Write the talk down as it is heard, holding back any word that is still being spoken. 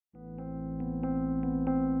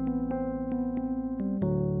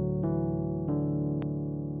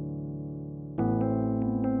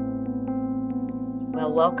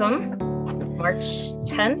Welcome, March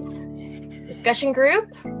 10th discussion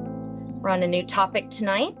group. We're on a new topic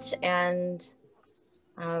tonight, and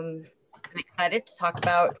I'm excited to talk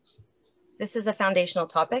about, this is a foundational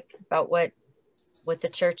topic about what the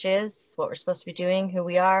church is, what we're supposed to be doing, who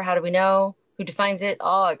we are, how do we know, who defines it,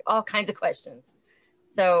 all kinds of questions.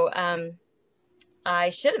 So I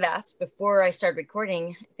should have asked before I started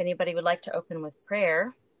recording if anybody would like to open with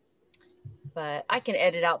prayer, but I can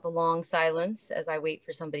edit out the long silence as I wait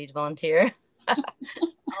for somebody to volunteer. I'll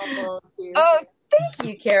volunteer. Oh, thank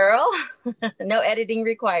you, Carol. No editing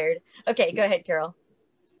required. Okay, go ahead, Carol.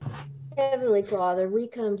 Heavenly Father, we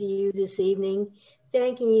come to you this evening,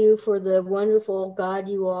 thanking you for the wonderful God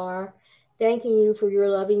you are, thanking you for your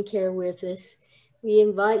loving care with us. We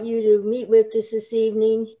invite you to meet with us this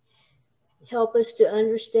evening, help us to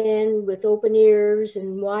understand with open ears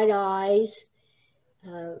and wide eyes,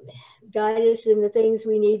 guide us in the things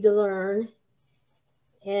we need to learn,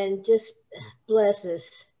 and just bless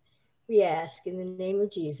us. We ask in the name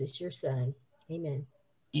of Jesus, your Son. Amen.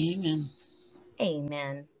 Amen.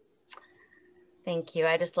 Amen. Thank you.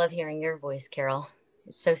 I just love hearing your voice, Carol.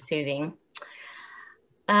 It's so soothing.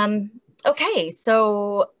 Okay,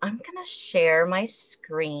 so I'm going to share my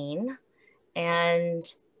screen. And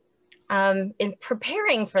in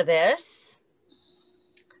preparing for this,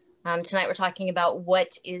 tonight we're talking about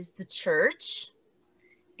what is the church.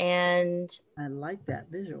 And I like that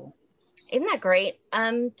visual. Isn't that great?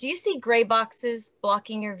 Do you see gray boxes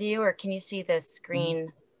blocking your view, or can you see the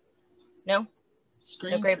screen? No?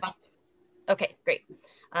 Screen. No gray boxes? Okay, great.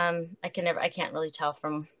 I can't really tell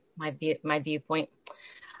from my viewpoint.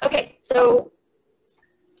 Okay, so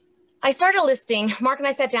I started listing, Mark and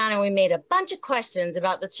I sat down and we made a bunch of questions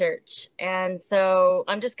about the church. And so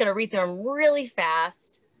I'm just gonna read through them really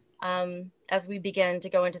fast as we begin to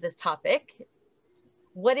go into this topic.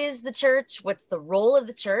 What is the church? What's the role of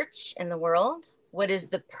the church in the world? What is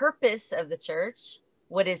the purpose of the church?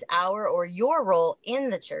 What is our or your role in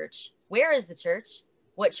the church? Where is the church?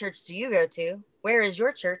 What church do you go to? Where is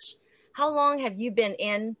your church? How long have you been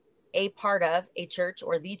in a part of a church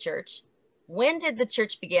or the church? When did the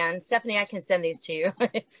church begin? Stephanie, I can send these to you.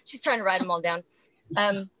 She's trying to write them all down.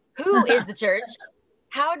 Who is the church?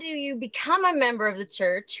 How do you become a member of the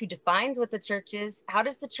church? Who defines what the church is? How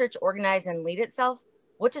does the church organize and lead itself?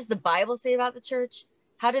 What does the Bible say about the church?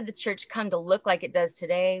 How did the church come to look like it does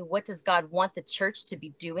today? What does God want the church to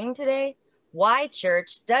be doing today? Why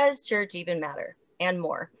church? Does church even matter? And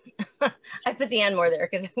more. I put the and more there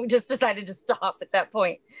because we just decided to stop at that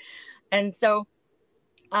point. And so,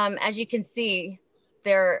 as you can see,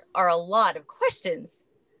 there are a lot of questions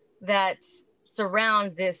that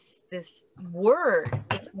surround this word,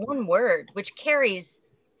 this one word, which carries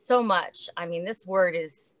so much. I mean, this word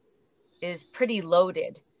is pretty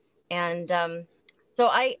loaded. And so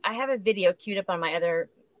I have a video queued up on my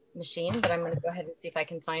other machine, but I'm going to go ahead and see if I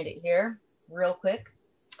can find it here real quick.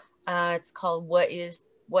 It's called What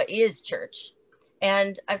is Church?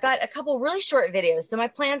 And I've got a couple really short videos. So my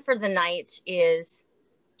plan for the night is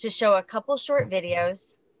to show a couple short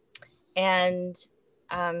videos and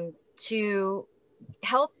to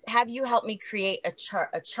have you help me create a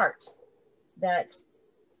chart that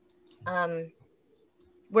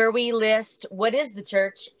where we list what is the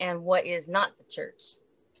church and what is not the church.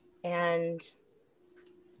 And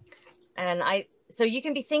so you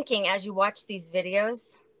can be thinking as you watch these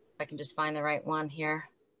videos, if I can just find the right one here.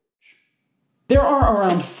 There are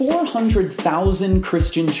around 400,000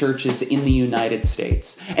 Christian churches in the United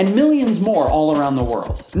States, and millions more all around the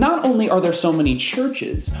world. Not only are there so many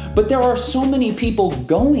churches, but there are so many people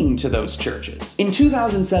going to those churches. In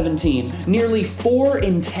 2017, nearly 4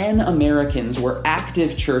 in 10 Americans were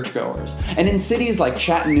active churchgoers, and in cities like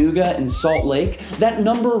Chattanooga and Salt Lake, that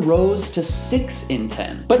number rose to 6 in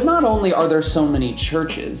 10. But not only are there so many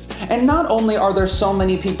churches, and not only are there so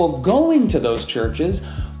many people going to those churches,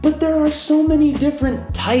 but there are so many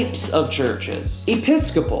different types of churches.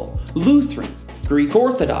 Episcopal, Lutheran, Greek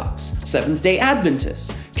Orthodox, Seventh-day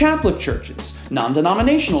Adventists, Catholic churches,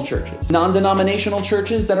 non-denominational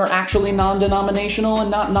churches that are actually non-denominational and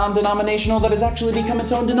not non-denominational that has actually become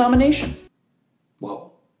its own denomination.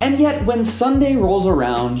 Whoa. And yet when Sunday rolls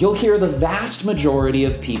around, you'll hear the vast majority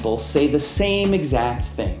of people say the same exact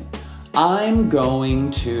thing. I'm going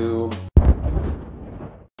to...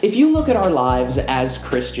 If you look at our lives as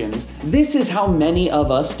Christians, this is how many of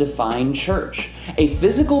us define church. A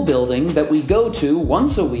physical building that we go to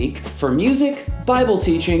once a week for music, Bible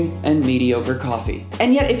teaching, and mediocre coffee.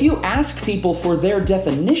 And yet, if you ask people for their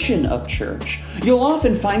definition of church, you'll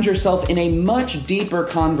often find yourself in a much deeper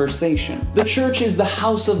conversation. The church is the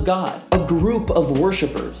house of God, a group of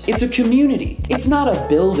worshipers. It's a community. It's not a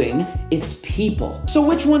building, it's people. So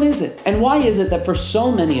which one is it? And why is it that for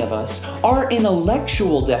so many of us, our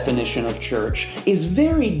intellectual definition of church is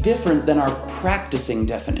very different than our practicing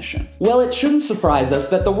definition? Well, it shouldn't surprise us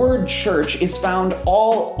that the word church is found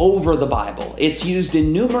all over the Bible. It's used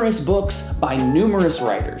in numerous books by numerous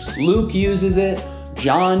writers. Luke uses it,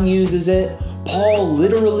 John uses it, Paul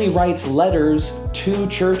literally writes letters to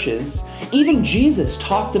churches. Even Jesus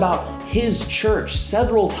talked about his church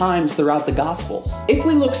several times throughout the Gospels. If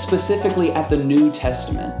we look specifically at the New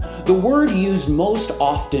Testament, the word used most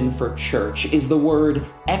often for church is the word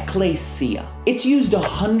ecclesia. It's used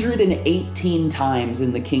 118 times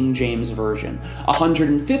in the King James Version,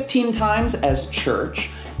 115 times as church,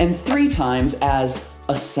 and 3 times as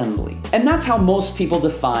assembly. And that's how most people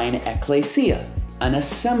define ecclesia, an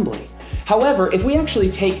assembly. However, if we actually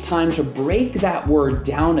take time to break that word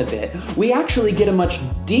down a bit, we actually get a much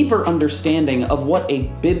deeper understanding of what a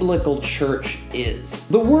biblical church is.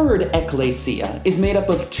 The word ecclesia is made up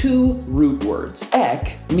of 2 root words.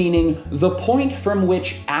 Ek, meaning the point from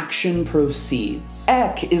which action proceeds.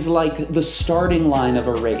 Ek is like the starting line of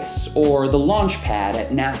a race, or the launch pad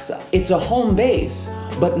at NASA. It's a home base,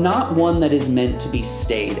 but not one that is meant to be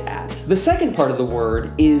stayed at. The second part of the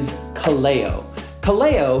word is kaleo.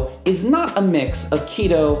 Kaleo is not a mix of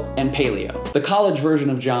keto and paleo. The college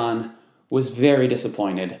version of John was very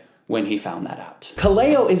disappointed when he found that out.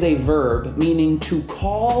 Kaleo is a verb meaning to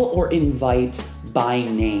call or invite by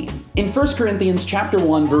name. In 1 Corinthians chapter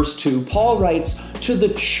 1, verse 2, Paul writes, "To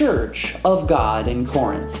the church of God in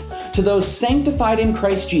Corinth, to those sanctified in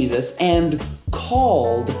Christ Jesus and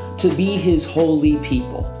called to be his holy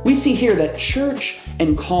people." We see here that church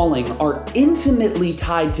and calling are intimately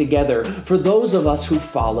tied together for those of us who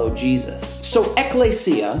follow Jesus. So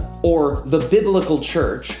ecclesia, or the biblical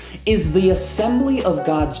church, is the assembly of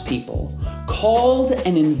God's people, called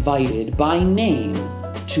and invited by name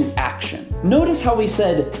to action. Notice how we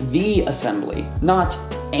said the assembly, not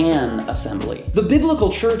an assembly. The biblical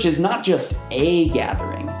church is not just a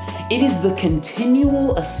gathering. It is the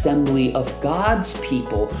continual assembly of God's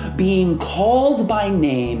people being called by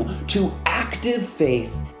name to active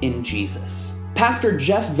faith in Jesus. Pastor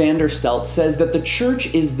Jeff Vanderstelt says that the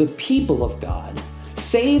church is the people of God,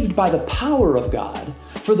 saved by the power of God,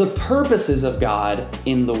 for the purposes of God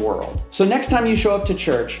in the world. So next time you show up to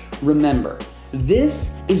church, remember,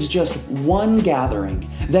 this is just one gathering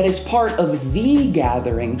that is part of the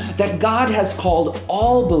gathering that God has called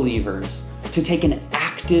all believers to take an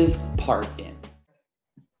active part in.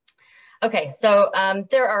 Okay, so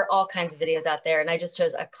there are all kinds of videos out there, and I just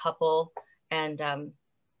chose a couple and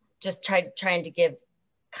just trying to give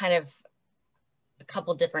kind of a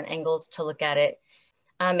couple different angles to look at it.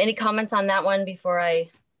 Any comments on that one before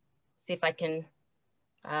I see if I can?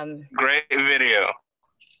 Great video.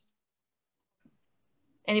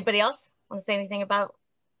 Anybody else want to say anything about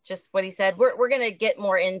just what he said? We're going to get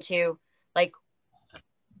more into like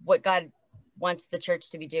what God wants the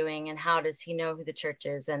church to be doing and how does he know who the church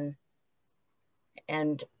is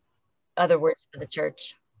and other words for the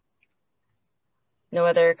church. No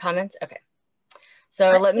other comments? Okay.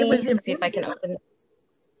 So let me see if I can open.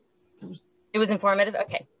 It was informative?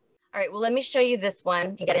 Okay. All right, well, let me show you this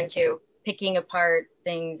one to get into picking apart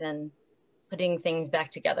things and putting things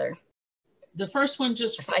back together. The first one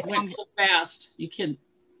just went so fast, you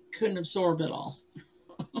couldn't absorb it all.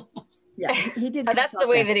 Yeah, he did. That's the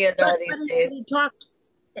way videos are these days. He talked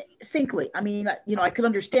succinctly. I mean, I could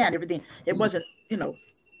understand everything. It wasn't,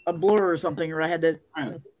 a blur or something, or I had to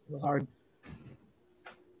hard.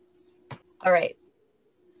 All right.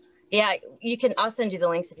 Yeah, I'll send you the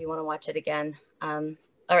links if you want to watch it again. All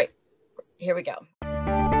right, here we go.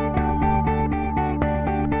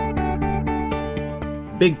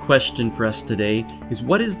 Big question for us today is,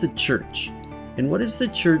 what is the church? And what is the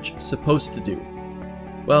church supposed to do?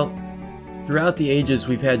 Well, throughout the ages,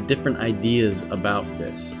 we've had different ideas about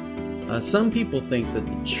this. Some people think that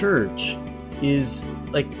the church is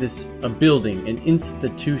like a building, an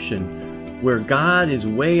institution, where God is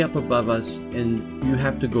way up above us and you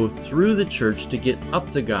have to go through the church to get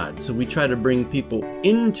up to God. So we try to bring people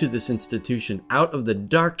into this institution, out of the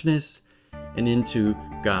darkness and into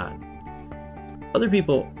God. Other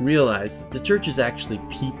people realize that the church is actually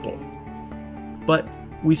people. But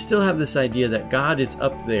we still have this idea that God is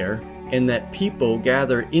up there and that people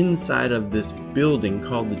gather inside of this building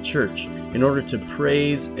called the church in order to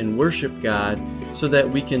praise and worship God so that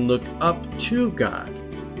we can look up to God.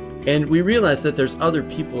 And we realize that there's other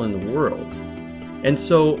people in the world. And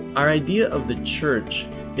so our idea of the church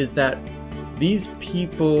is that these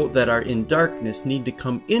people that are in darkness need to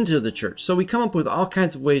come into the church. So we come up with all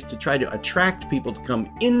kinds of ways to try to attract people to come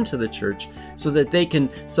into the church so that they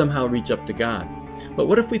can somehow reach up to God. But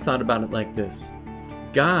what if we thought about it like this?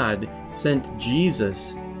 God sent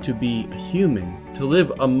Jesus to be a human, to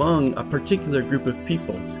live among a particular group of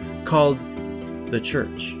people called the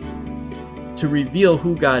church, to reveal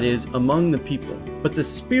who God is among the people. But the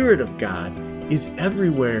Spirit of God is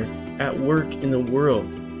everywhere at work in the world.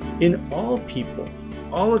 In all people,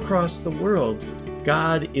 all across the world,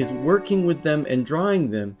 God is working with them and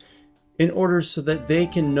drawing them in order so that they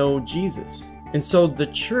can know Jesus. And so the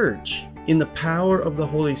church, in the power of the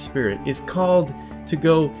Holy Spirit, is called to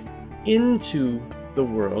go into the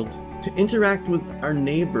world, to interact with our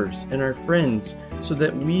neighbors and our friends so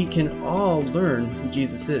that we can all learn who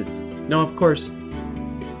Jesus is. Now, of course,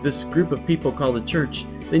 this group of people called the church,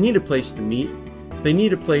 they need a place to meet. They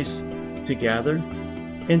need a place to gather.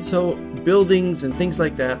 And so buildings and things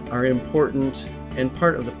like that are important and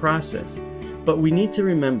part of the process. But we need to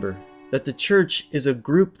remember that the church is a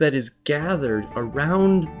group that is gathered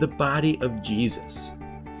around the body of Jesus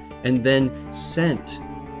and then sent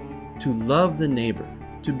to love the neighbor,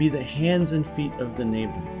 to be the hands and feet of the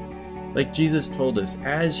neighbor. Like Jesus told us,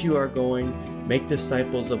 as you are going, make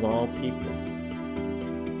disciples of all people.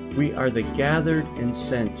 We are the gathered and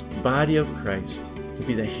sent body of Christ to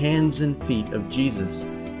be the hands and feet of Jesus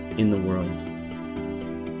in the world.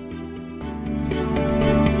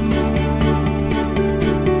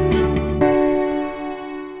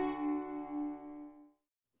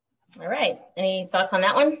 All right. Any thoughts on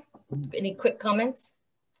that one? Any quick comments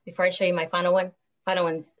before I show you my final one? Final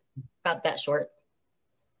one's about that short.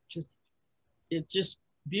 It's just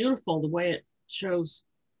beautiful the way it shows,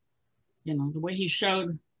 the way he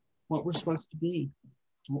showed what we're supposed to be.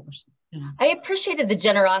 I appreciated the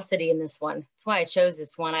generosity in this one. That's why I chose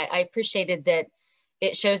this one. I appreciated that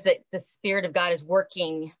it shows that the Spirit of God is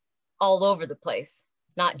working all over the place,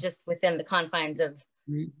 not just within the confines of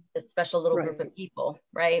a special little group of people,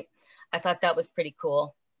 right? I thought that was pretty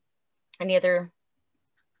cool. Any other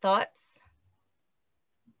thoughts?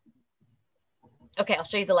 Okay, I'll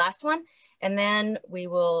show you the last one, and then we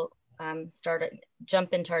will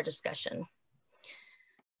jump into our discussion.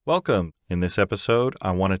 Welcome. In this episode,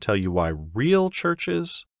 I want to tell you why real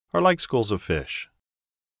churches are like schools of fish.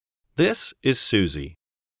 This is Susie.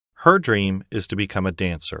 Her dream is to become a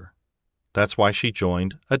dancer. That's why she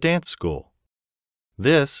joined a dance school.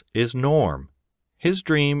 This is Norm. His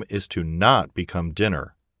dream is to not become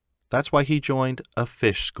dinner. That's why he joined a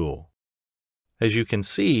fish school. As you can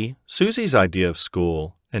see, Susie's idea of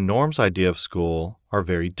school and Norm's idea of school are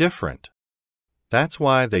very different. That's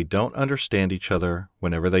why they don't understand each other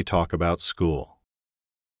whenever they talk about school.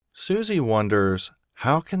 Susie wonders,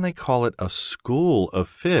 how can they call it a school of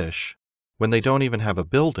fish when they don't even have a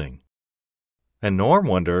building? And Norm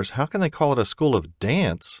wonders, how can they call it a school of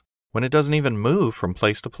dance when it doesn't even move from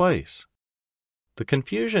place to place? The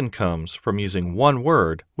confusion comes from using one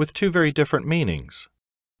word with two very different meanings.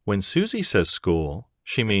 When Susie says school,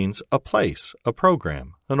 she means a place, a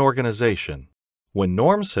program, an organization. When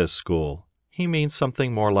Norm says school, he means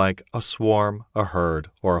something more like a swarm, a herd,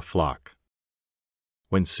 or a flock.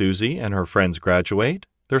 When Susie and her friends graduate,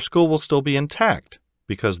 their school will still be intact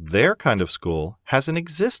because their kind of school has an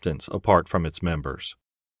existence apart from its members.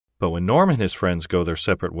 But when Norm and his friends go their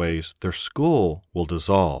separate ways, their school will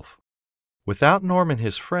dissolve. Without Norm and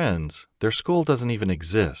his friends, their school doesn't even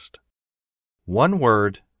exist. One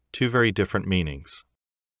word, two very different meanings.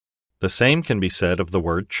 The same can be said of the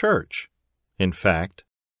word church. In fact,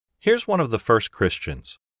 here's one of the first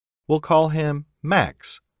Christians. We'll call him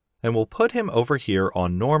Max, and we'll put him over here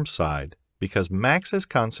on Norm's side because Max's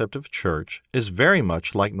concept of church is very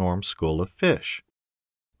much like Norm's school of fish.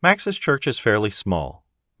 Max's church is fairly small,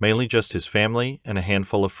 mainly just his family and a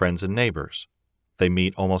handful of friends and neighbors. They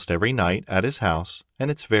meet almost every night at his house,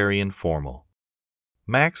 and it's very informal.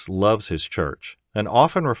 Max loves his church and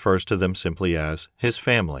often refers to them simply as his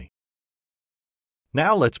family.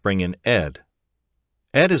 Now let's bring in Ed.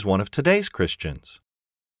 Ed is one of today's Christians.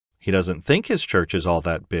 He doesn't think his church is all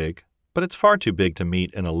that big, but it's far too big to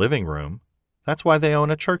meet in a living room. That's why they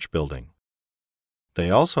own a church building.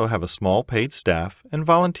 They also have a small paid staff and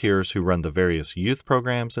volunteers who run the various youth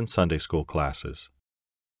programs and Sunday school classes.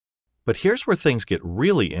 But here's where things get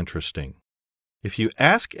really interesting. If you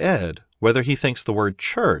ask Ed whether he thinks the word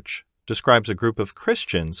church describes a group of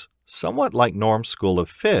Christians somewhat like Norm's School of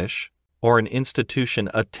Fish, or an institution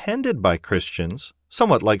attended by Christians,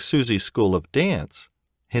 somewhat like Susie's School of Dance,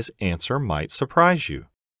 his answer might surprise you.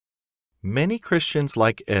 Many Christians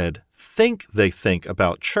like Ed think they think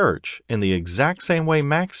about church in the exact same way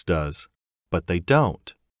Max does, but they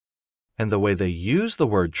don't. And the way they use the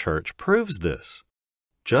word church proves this.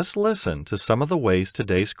 Just listen to some of the ways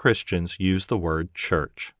today's Christians use the word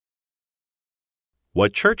church.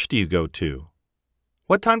 What church do you go to?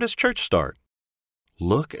 What time does church start?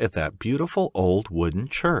 Look at that beautiful old wooden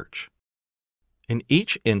church. In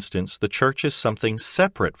each instance, the church is something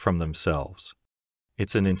separate from themselves.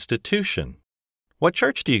 It's an institution. What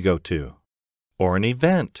church do you go to? Or an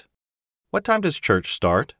event. What time does church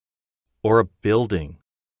start? Or a building.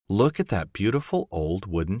 Look at that beautiful old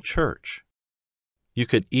wooden church. You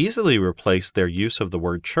could easily replace their use of the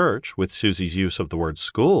word church with Susie's use of the word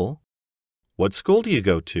school. What school do you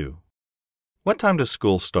go to? What time does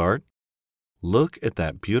school start? Look at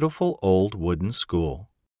that beautiful old wooden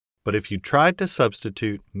school. But if you tried to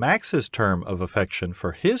substitute Max's term of affection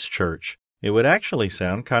for his church, it would actually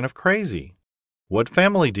sound kind of crazy. What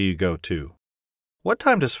family do you go to? What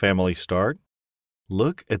time does family start?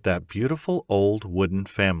 Look at that beautiful old wooden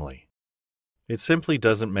family. It simply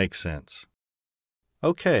doesn't make sense.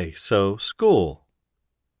 Okay, so school.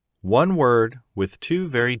 One word with two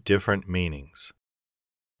very different meanings.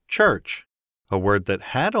 Church, a word that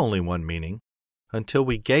had only one meaning until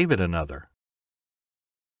we gave it another.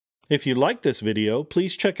 If you like this video,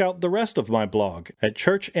 please check out the rest of my blog at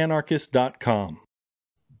churchanarchist.com.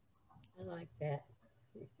 I like that.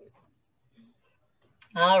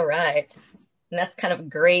 All right. And that's kind of a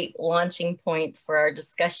great launching point for our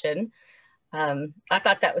discussion. I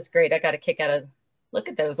thought that was great. I got a kick out of, look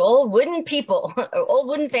at those old wooden people, old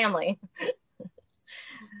wooden family.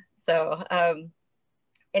 So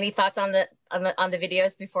any thoughts on the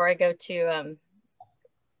videos before I go to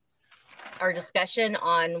our discussion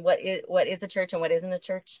on what is a church and what isn't a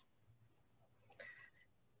church?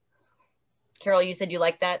 Carol, you said you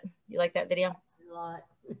like that? You like that video? A lot.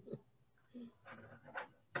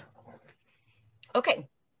 Okay,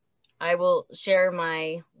 I will share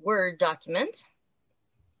my Word document.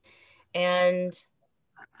 And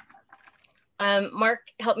Mark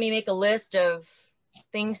helped me make a list of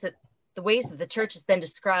things that, the ways that the church has been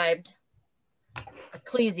described.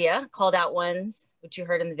 Ecclesia, called out ones, which you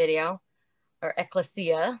heard in the video, or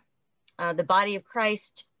ecclesia, the body of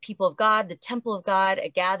Christ, people of God, the temple of God, a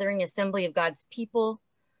gathering, assembly of God's people,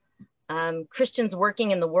 Christians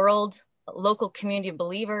working in the world, a local community of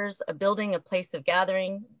believers, a building, a place of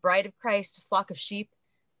gathering, bride of Christ, a flock of sheep,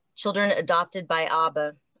 children adopted by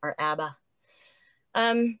Abba, or Abba.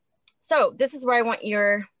 So this is where I want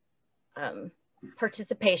your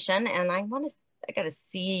participation, and I got to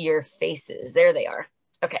see your faces. There they are.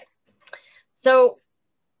 Okay. So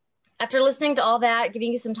after listening to all that,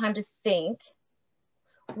 giving you some time to think,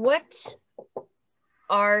 what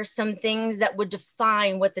are some things that would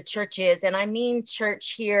define what the church is? And I mean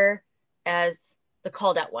church here as the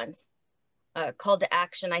called out ones. Called to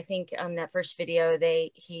action, I think on that first video,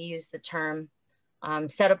 he used the term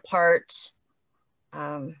set apart,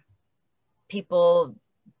 people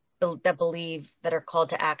that believe, that are called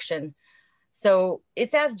to action. So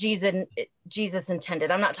it's as Jesus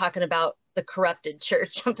intended. I'm not talking about the corrupted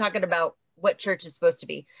church. I'm talking about what church is supposed to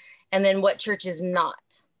be, and then what church is not.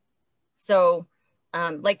 So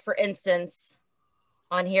like for instance,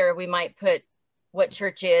 on here, we might put what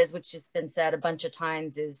church is, which has been said a bunch of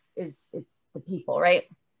times, is it's the people, right?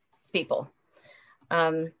 It's people.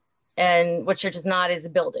 And what church is not is a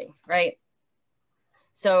building, right?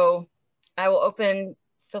 So I will open,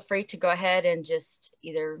 feel free to go ahead and just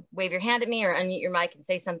either wave your hand at me or unmute your mic and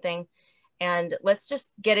say something. And let's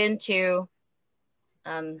just get into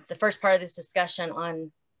the first part of this discussion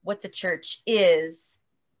on what the church is.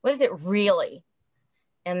 What is it really?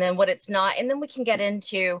 And then what it's not. And then we can get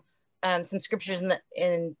into some scriptures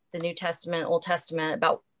in the New Testament, Old Testament,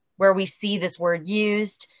 about where we see this word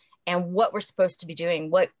used and what we're supposed to be doing,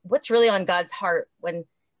 what's really on God's heart when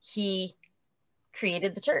he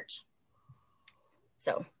created the church.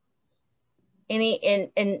 So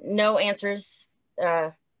and no answers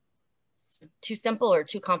too simple or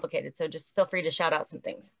too complicated. So just feel free to shout out some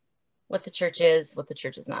things. What the church is, what the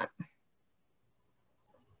church is not.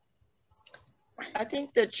 I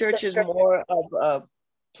think the church is more of a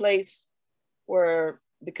place where,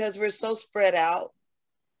 because we're so spread out,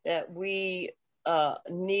 that we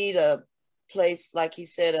need a place, like he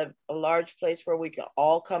said, a large place where we can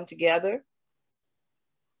all come together.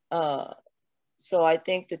 So I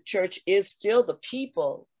think the church is still the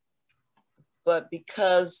people, but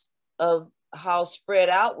because of how spread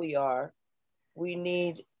out we are, we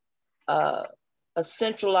need a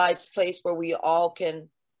centralized place where we all can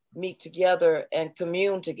meet together and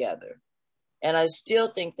commune together. And I still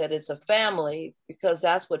think that it's a family, because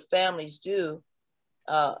that's what families do.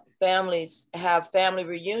 Families have family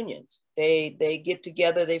reunions. They get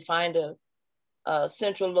together, they find a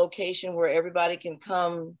central location where everybody can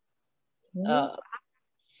come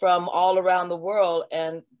from all around the world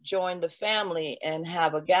and join the family and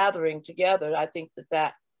have a gathering together. I think that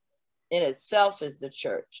that in itself is the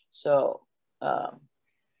church. So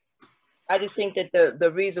I just think that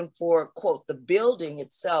the reason for, quote, the building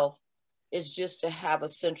itself is just to have a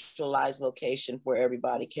centralized location where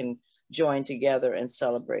everybody can join together and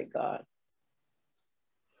celebrate God.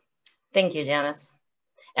 Thank you, Janice.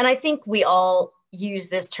 And I think we all use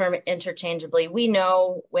this term interchangeably. We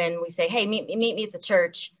know when we say, hey, meet me at the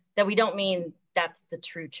church, that we don't mean that's the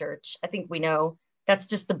true church. I think we know that's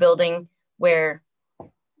just the building where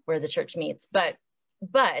the church meets. But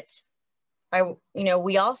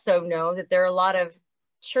we also know that there are a lot of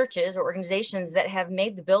churches or organizations that have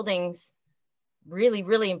made the buildings really,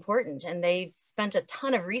 really important, and they've spent a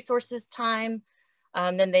ton of resources, time.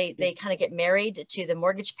 Then they kind of get married to the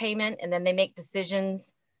mortgage payment, and then they make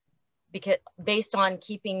decisions based on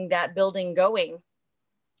keeping that building going,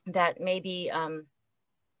 that maybe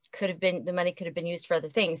the money could have been used for other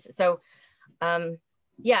things. So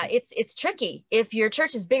yeah, it's tricky. If your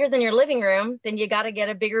church is bigger than your living room, then you got to get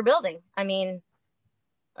a bigger building. I mean,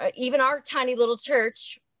 even our tiny little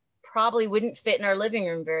church probably wouldn't fit in our living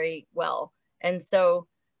room very well. And so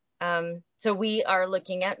we are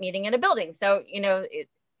looking at meeting in a building. So,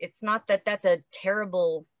 it's not that that's a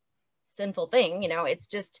terrible, sinful thing. It's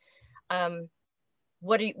just,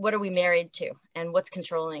 what are we married to, and what's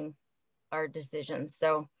controlling our decisions?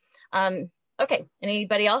 So, okay.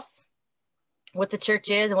 Anybody else? What the church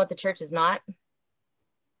is and what the church is not?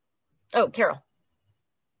 Oh, Carol.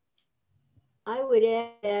 I would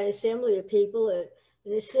add an assembly of people,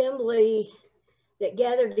 an assembly that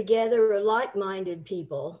gather together are like-minded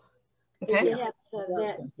people. Okay. And you have to have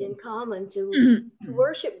that in common to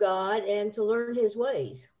worship God and to learn his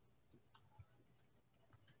ways.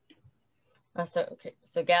 So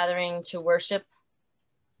gathering to worship.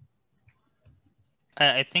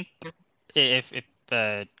 I think if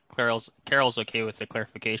Carol's okay with the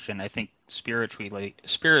clarification, I think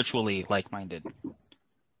spiritually like-minded.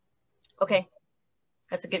 Okay,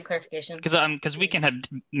 that's a good clarification. Because we can have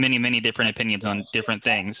many different opinions on different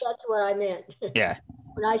things. That's what I meant. Yeah.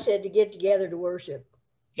 When I said to get together to worship.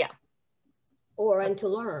 Yeah. And to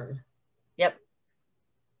learn. Yep.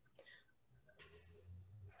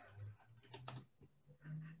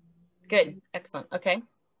 Good. Excellent. Okay.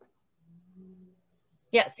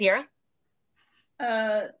 Yeah, Sierra?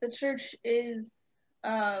 The church is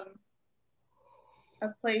a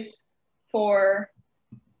place for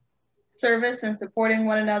service and supporting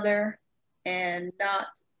one another, and not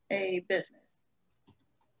a business.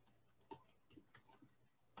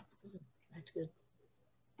 That's good.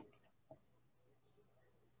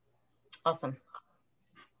 Awesome.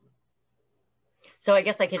 So I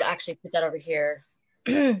guess I could actually put that over here.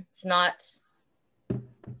 Church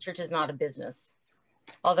is not a business,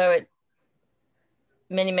 although it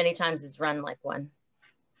many times is run like one,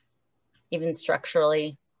 even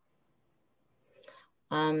structurally.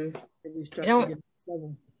 You don't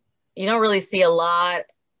really see a lot,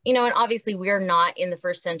 and obviously we're not in the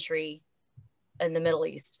first century in the Middle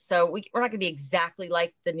East. So we're not going to be exactly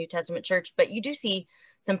like the New Testament church, but you do see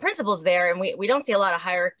some principles there, and we don't see a lot of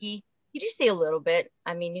hierarchy. You do see a little bit.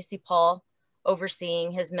 I mean, you see Paul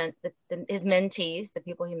overseeing his mentees, the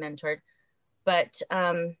people he mentored, but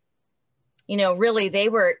really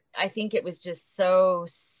I think it was just so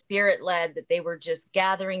spirit-led that they were just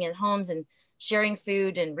gathering in homes and sharing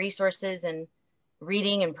food and resources and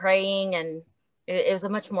reading and praying, and it was a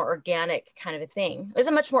much more organic kind of a thing. It was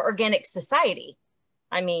a much more organic society.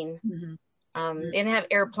 I mean, they didn't have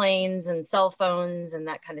airplanes and cell phones and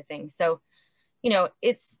that kind of thing. So,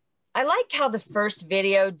 I like how the first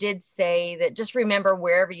video did say that just remember,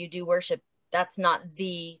 wherever you do worship, that's not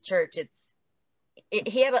the church.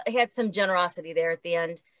 He had some generosity there at the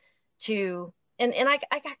end too. And I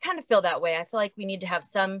kind of feel that way. I feel like we need to have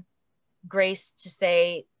some grace to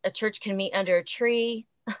say a church can meet under a tree,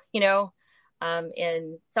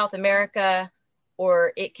 in South America,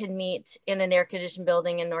 or it can meet in an air-conditioned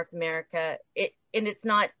building in North America. And it's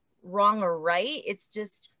not wrong or right. It's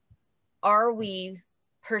just, are we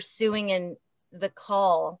pursuing in the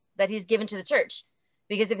call that he's given to the church?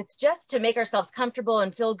 Because if it's just to make ourselves comfortable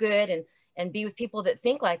and feel good and be with people that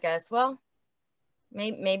think like us, well,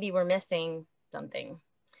 maybe we're missing something,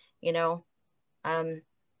 And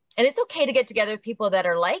it's okay to get together with people that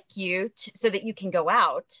are like you so that you can go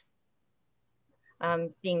out,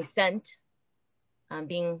 being sent,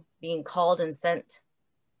 being called and sent.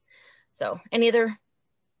 So any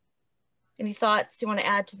thoughts you want to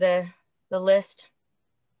add to the list?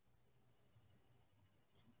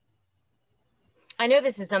 I know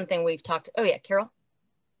this is something we've talked. Oh yeah, Carol.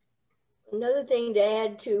 Another thing to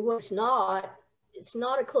add to what's not, it's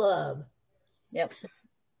not a club. Yep.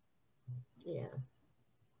 Yeah.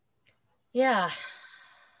 Yeah.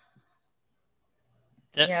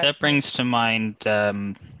 That brings to mind,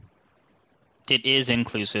 it is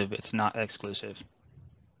inclusive, it's not exclusive.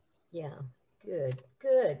 Yeah, good,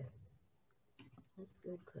 good. That's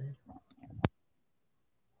good, Cliff.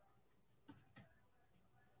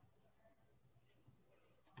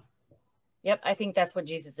 Yep, I think that's what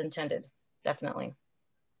Jesus intended, definitely.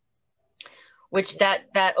 Which that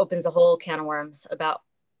opens a whole can of worms about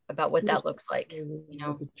what that looks like, you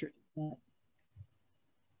know.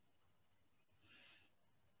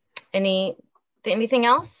 Anything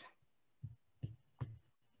else?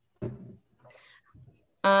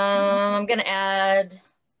 I'm gonna add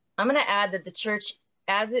that the church,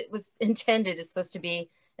 as it was intended, is supposed to be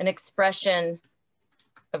an expression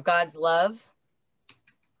of God's love,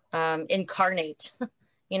 incarnate.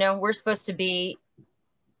 You know, we're supposed to be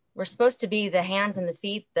the hands and the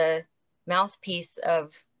feet, the mouthpiece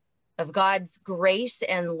of God's grace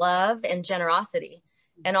and love and generosity.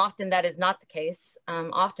 And often that is not the case.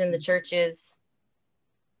 Often the church is,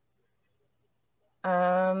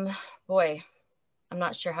 boy, I'm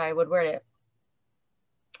not sure how I would word it.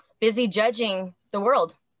 Busy judging the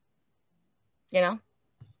world, you know?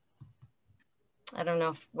 I don't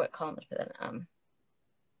know what column to put that in.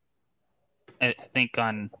 I think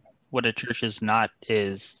on what a church is not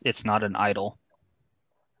is it's not an idol.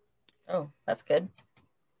 Oh, that's good.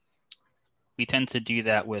 We tend to do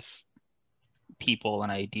that with people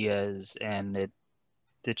and ideas, and it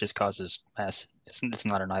just causes mess. It's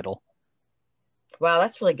not an idol. Wow,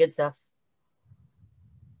 that's really good stuff.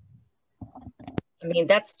 I mean,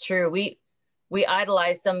 that's true. We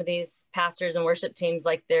idolize some of these pastors and worship teams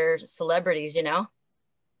like they're celebrities, you know.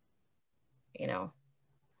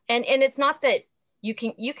 And it's not that you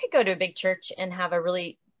could go to a big church and have a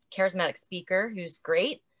really charismatic speaker who's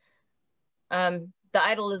great. The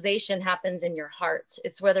idolization happens in your heart.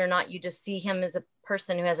 It's whether or not you just see him as a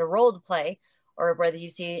person who has a role to play, or whether you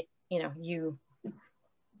see, you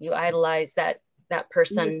idolize that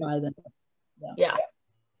person. Yeah.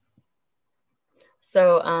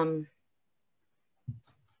 So,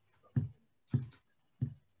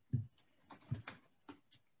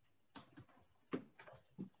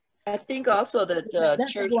 I think also that the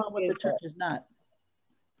church is not.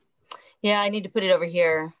 Yeah, I need to put it over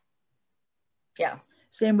here. Yeah.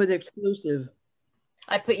 Same with exclusive.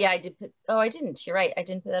 I did put, oh, I didn't. You're right. I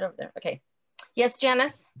didn't put that over there. Okay. Yes,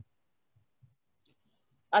 Janice?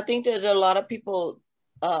 I think that a lot of people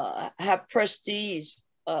have prestige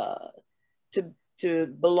to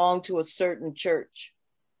belong to a certain church.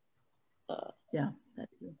 Yeah.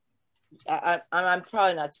 That's true. I'm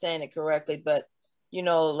probably not saying it correctly, but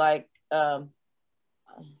like I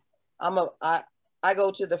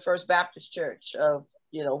go to the First Baptist Church of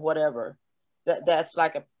whatever. That's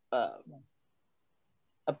like a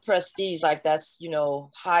prestige, like that's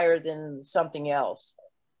higher than something else.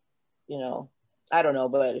 I don't know,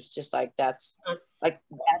 but it's just like that's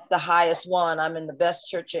the highest one. I'm in the best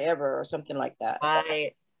church ever, or something like that.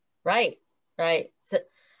 Right. So,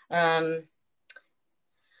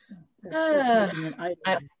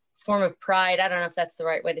 form of pride. I don't know if that's the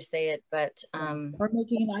right way to say it, but or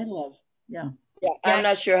making an idol of. Yeah. I'm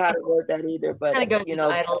not sure how to word that either, but idol.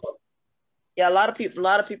 Yeah, a lot of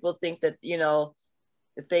people think that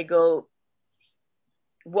if they go.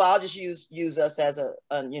 Well, I'll just use us as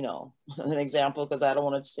an example, because I don't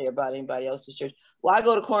want to say about anybody else's church. Well, I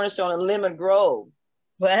go to Cornerstone in Lemon Grove.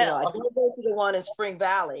 Well, I don't go to the one in Spring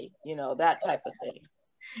Valley. That type of thing.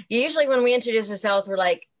 Usually, when we introduce ourselves, we're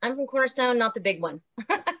like, "I'm from Cornerstone, not the big one."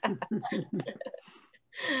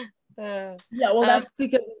 Yeah, well, that's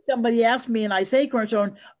because somebody asked me and I say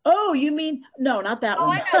Cornerstone. Oh, you mean no, not that one.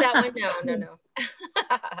 Oh, I know that one.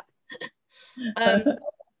 No.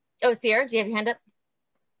 Oh, Sierra, do you have your hand up?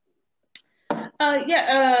 I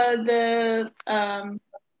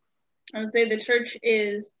would say the church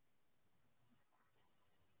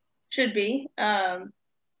should be a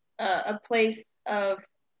place of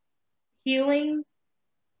healing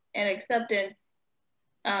and acceptance.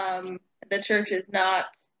 The church is not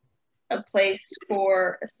a place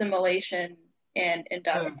for assimilation and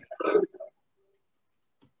indoctrination.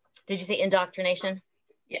 Did you say indoctrination?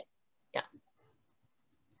 Yeah. Yeah.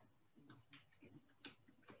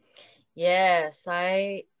 Yes,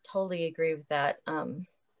 I totally agree with that. Yeah,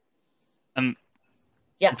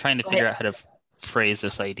 I'm trying to figure out how to phrase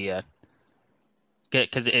this idea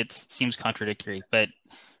because it seems contradictory, but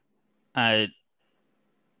the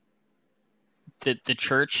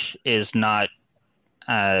church is not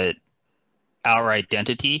our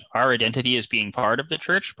identity. Our identity is being part of the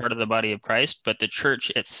church, part of the body of Christ, but the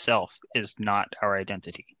church itself is not our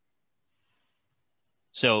identity.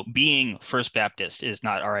 So being First Baptist is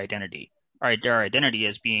not our identity. Our identity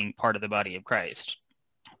is being part of the body of Christ.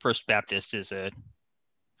 First Baptist is a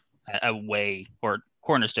way, or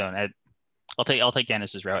Cornerstone. I'll take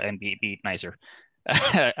Dennis's route and be nicer.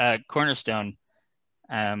 Cornerstone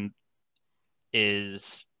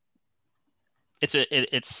is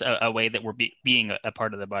it's a way that we're being a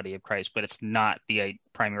part of the body of Christ, but it's not the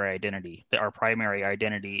primary identity. That our primary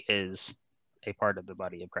identity is a part of the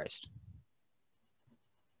body of Christ.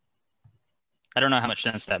 I don't know how much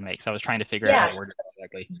sense that makes. I was trying to figure out how to word it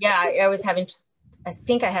exactly. Yeah, I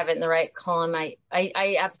think I have it in the right column. I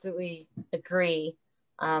absolutely agree.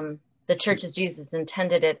 The church as Jesus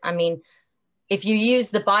intended it. I mean, if you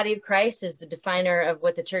use the body of Christ as the definer of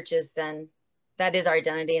what the church is, then that is our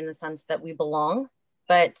identity in the sense that we belong.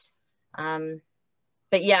 But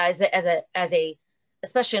yeah, as a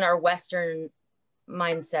especially in our Western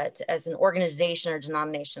mindset, as an organization or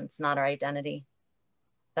denomination, it's not our identity.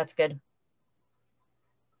 That's good.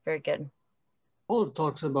 Very good. Paul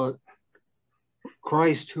talks about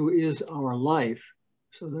Christ, who is our life.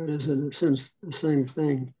 So that is in a sense the same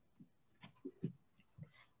thing.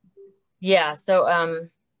 Yeah. So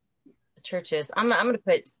the church is. I'm going to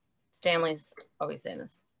put Stanley's always saying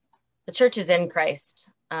this. The church is in Christ.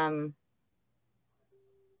 And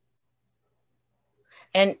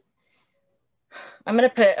I'm going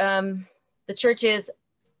to put the church is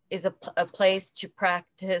a place to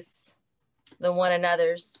practice the one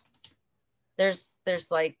another's. There's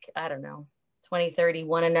like, I don't know, 20, 30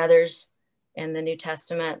 one another's in the New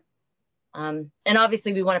Testament. And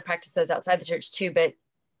obviously we want to practice those outside the church too, but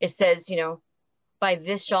it says, you know, by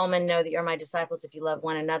this shall men know that you're my disciples if you love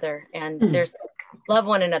one another. And there's love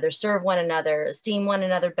one another, serve one another, esteem one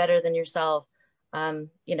another better than yourself. You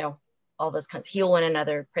know, all those kinds, heal one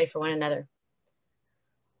another, pray for one another.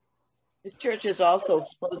 The church is also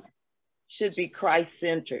should be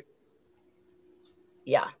Christ-centered.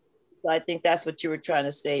 Yeah. So I think that's what you were trying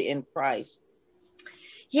to say, in Christ.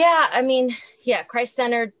 Yeah, I mean, yeah,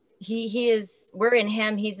 Christ-centered. He is. We're in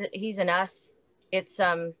Him. He's in us. It's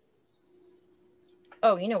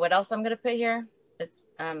Oh, you know what else I'm going to put here?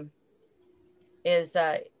 I'm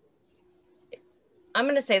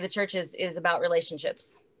going to say the church is about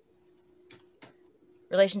relationships.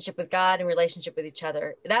 Relationship with God and relationship with each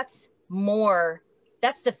other. That's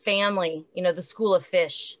the family, you know, the school of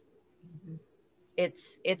fish.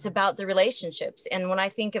 It's about the relationships. And when I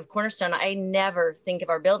think of Cornerstone, I never think of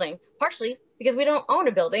our building, partially because we don't own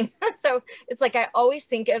a building. So it's like, I always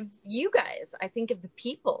think of you guys. I think of the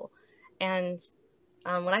people. And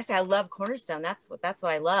when I say I love Cornerstone, that's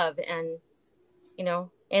what I love. And, you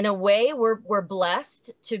know, in a way we're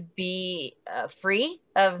blessed to be free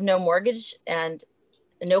of no mortgage and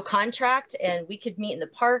no contract. And we could meet in the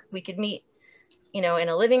park. We could meet, you know, in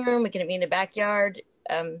a living room. We could meet in a backyard.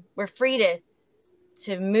 We're free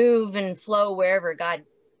to move and flow wherever God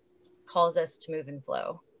calls us to move and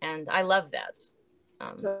flow. And I love that.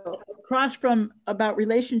 So across from about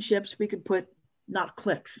relationships, we could put not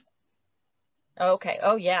cliques. Okay.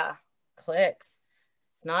 Oh yeah. Cliques.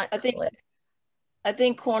 It's not cliques. I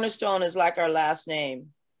think Cornerstone is like our last name.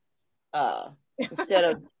 Instead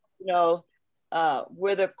of, you know,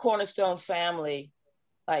 we're the Cornerstone family.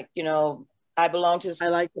 Like, you know, I belong to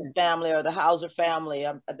the family or the Hauser family.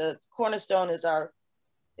 The Cornerstone is our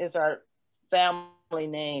family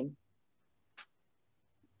name.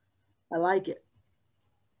 I like it.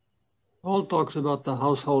 Paul talks about the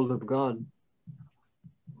household of God.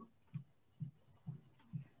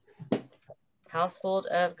 Household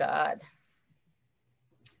of God.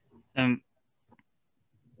 I'm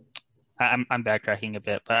backtracking a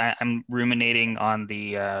bit, but I'm ruminating on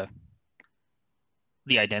the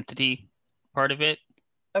identity part of it.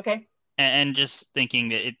 Okay. And just thinking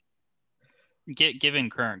that given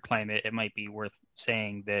current climate, it might be worth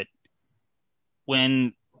saying that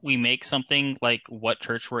when we make something like what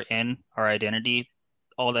church we're in our identity,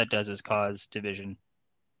 all that does is cause division.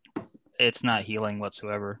 It's not healing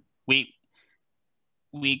whatsoever.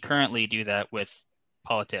 We currently do that with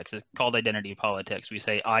politics. It's called identity politics. We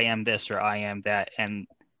say, I am this or I am that, and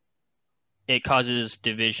it causes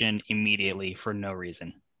division immediately for no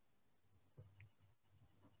reason.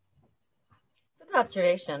 Good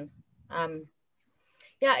observation.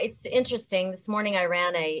 Yeah, it's interesting. This morning I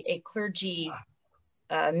ran a clergy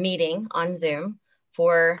meeting on Zoom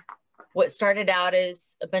for what started out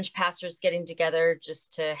as a bunch of pastors getting together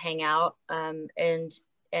just to hang out and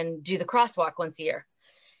do the crosswalk once a year.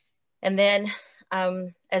 And then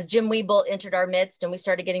as Jim Weeble entered our midst and we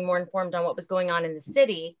started getting more informed on what was going on in the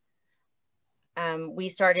city, we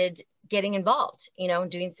started getting involved, you know,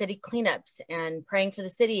 doing city cleanups and praying for the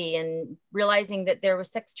city and realizing that there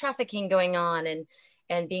was sex trafficking going on and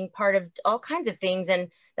being part of all kinds of things.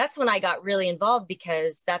 And that's when I got really involved,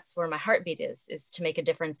 because that's where my heartbeat is to make a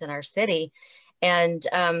difference in our city. And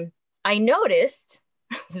I noticed,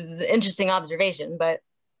 this is an interesting observation, but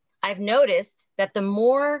I've noticed that the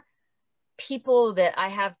more people that I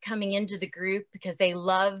have coming into the group because they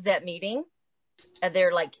love that meeting,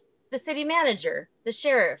 they're like the city manager, the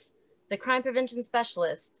sheriff, the crime prevention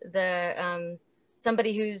specialist, the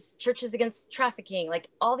somebody whose church is against trafficking, like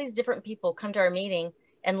all these different people come to our meeting,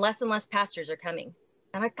 and less pastors are coming.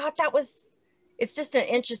 And I thought it's just an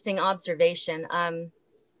interesting observation.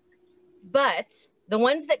 But the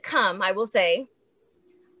ones that come, I will say,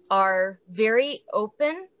 are very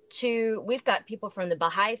open to, we've got people from the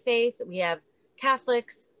Baha'i faith, we have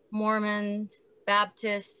Catholics, Mormons,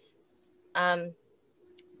 Baptists,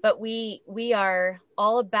 but we are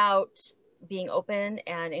all about being open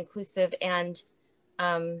and inclusive and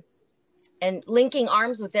linking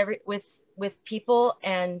arms with people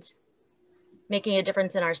and making a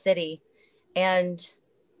difference in our city. And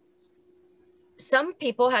some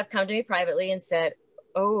people have come to me privately and said,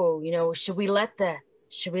 "Oh, you know, should we let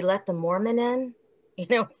the Mormon in?" You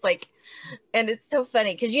know, it's like, and it's so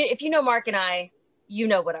funny because if you know Mark and I, you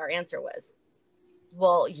know what our answer was.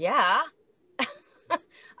 Well, yeah.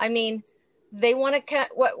 I mean, they want to,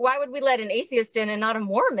 why would we let an atheist in and not a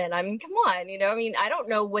Mormon? I mean, come on, you know, I mean, I don't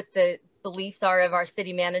know what the beliefs are of our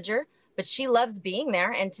city manager, but she loves being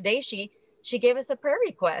there. And today she gave us a prayer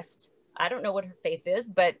request. I don't know what her faith is,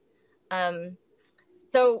 but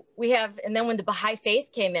so we have, and then when the Baha'i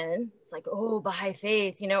faith came in, it's like, oh, Baha'i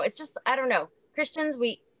faith, you know, it's just, I don't know. Christians,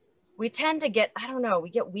 we tend to get, I don't know, we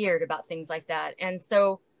get weird about things like that. And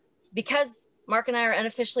so because Mark and I are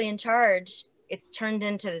unofficially in charge, it's turned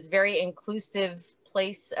into this very inclusive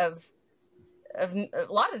place of a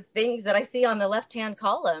lot of things that I see on the left-hand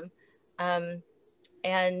column, and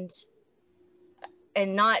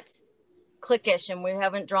not cliquish. And we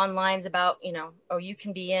haven't drawn lines about, you know, oh, you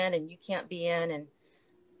can be in and you can't be in.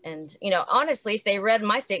 And you know, honestly, if they read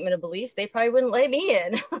my statement of beliefs, they probably wouldn't let me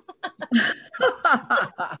in.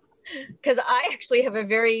 Because I actually have a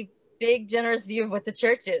very big, generous view of what the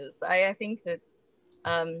church is. I think that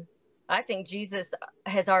I think Jesus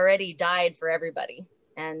has already died for everybody,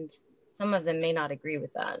 and some of them may not agree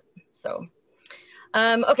with that. So,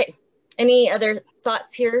 okay. Any other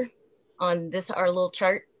thoughts here on this, our little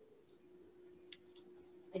chart?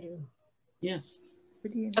 I do. Yes.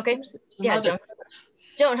 Okay. Yeah, Joan.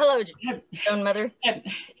 Joan, hello, Joan Mother.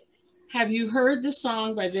 Have you heard the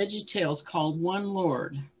song by VeggieTales called One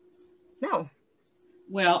Lord? No.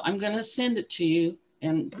 Well, I'm going to send it to you.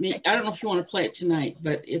 And okay. I don't know if you want to play it tonight,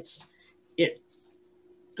 but it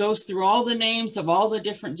goes through all the names of all the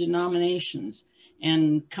different denominations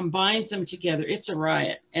and combines them together. It's a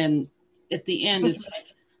riot. And at the end, it's like,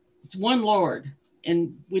 it's one Lord.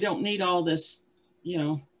 And we don't need all this, you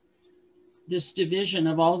know, this division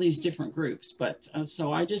of all these different groups. But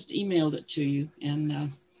so I just emailed it to you.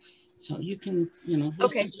 And so you can, you know,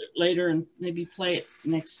 listen to it later and maybe play it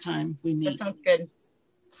next time we meet. That sounds good.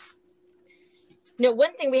 You know,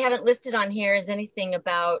 one thing we haven't listed on here is anything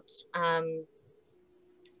about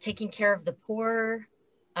taking care of the poor,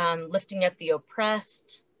 lifting up the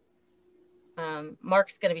oppressed.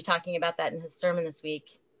 Mark's going to be talking about that in his sermon this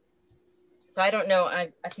week. So I don't know.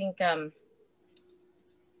 I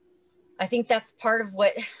think that's part of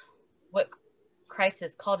what Christ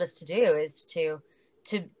has called us to do, is to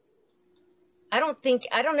I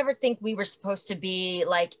don't ever think we were supposed to be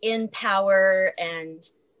like in power and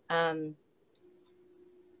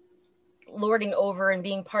lording over and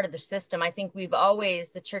being part of the system. I think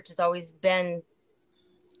the church has always been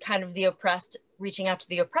kind of the oppressed, reaching out to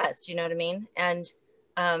the oppressed, you know what I mean? And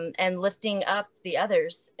lifting up the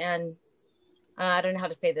others. And I don't know how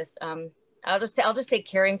to say this. I'll just say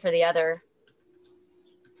caring for the other.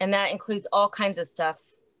 And that includes all kinds of stuff.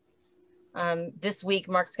 This week,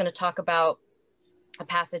 Mark's going to talk about a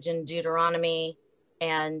passage in Deuteronomy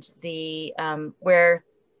and the where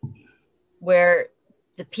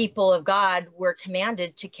the people of God were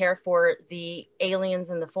commanded to care for the aliens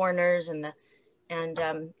and the foreigners and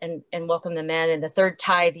welcome them in the third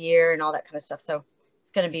tithe year and all that kind of stuff. So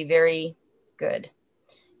it's going to be very good.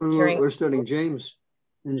 We're studying James.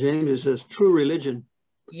 And James, it says, true religion,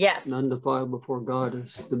 yes, and undefiled before God,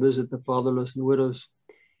 is to visit the fatherless and widows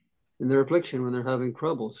in their affliction when they're having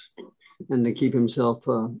troubles, and to keep himself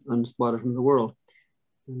unspotted from the world.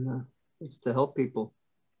 And it's to help people.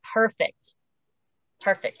 Perfect.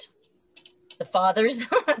 The fathers.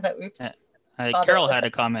 Oops. Carol had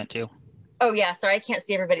a comment too. Oh yeah, sorry, I can't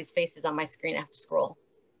see everybody's faces on my screen. I have to scroll.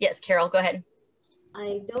 Yes, Carol, go ahead.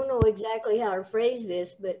 I don't know exactly how to phrase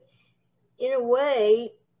this, but in a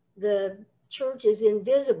way, the church is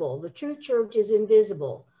invisible. The true church is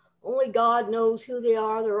invisible. Only God knows who they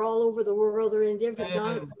are. They're all over the world. They're in different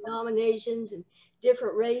denominations and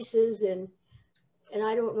different races. And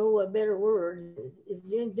I don't know a better word.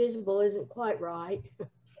 Invisible isn't quite right.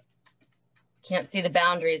 Can't see the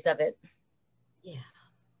boundaries of it.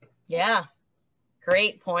 Yeah.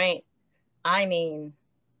 Great point. I mean,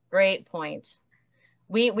 great point.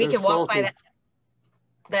 We could walk by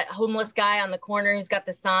that homeless guy on the corner who's got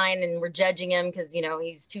the sign, and we're judging him because, you know,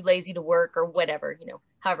 he's too lazy to work or whatever, you know,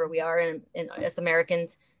 however we are in as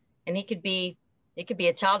Americans. And it could be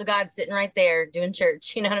a child of God sitting right there doing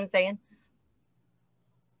church. You know what I'm saying?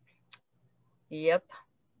 Yep.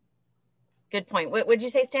 Good point. What would you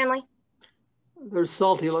say, Stanley? They're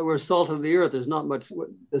salty, like we're salt of the earth. There's not much,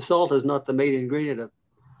 the salt is not the main ingredient,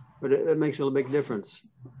 but it makes a big difference.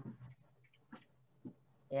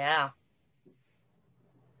 Yeah.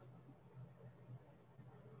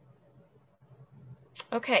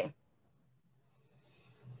 Okay.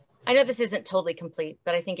 I know this isn't totally complete,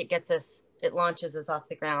 but I think it launches us off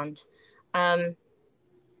the ground. Let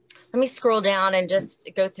me scroll down and just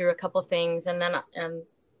go through a couple things. And then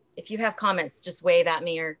if you have comments, just wave at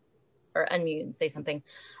me or unmute and say something.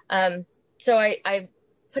 So I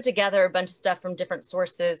put together a bunch of stuff from different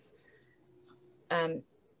sources.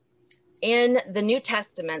 In the New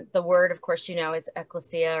Testament, the word, of course, you know, is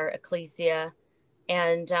ecclesia or ecclesia.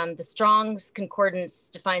 And the Strong's Concordance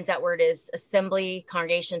defines that word as assembly,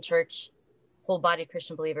 congregation, church, whole body of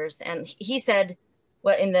Christian believers. And he said,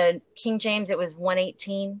 what in the King James, it was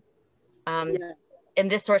 118. In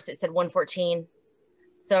this source, it said 114.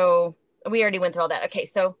 So we already went through all that. Okay,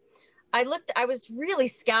 so I was really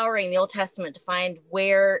scouring the Old Testament to find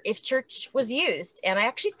if church was used. And I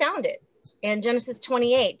actually found it in Genesis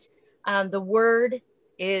 28. The word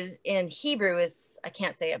is in Hebrew is, I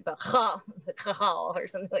can't say it, but chal or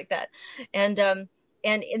something like that. And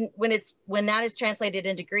when that is translated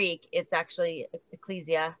into Greek, it's actually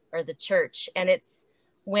ecclesia or the church. And it's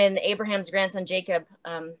when Abraham's grandson Jacob,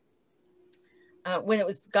 when it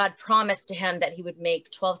was God promised to him that he would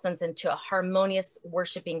make 12 sons into a harmonious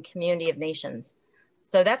worshiping community of nations.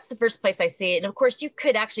 So that's the first place I see it. And of course, you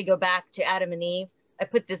could actually go back to Adam and Eve. I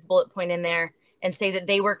put this bullet point in there and say that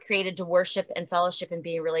they were created to worship and fellowship and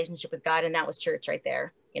be in relationship with God. And that was church right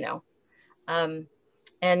there, you know, and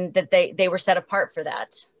that they were set apart for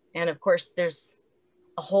that. And of course, there's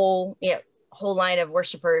a whole line of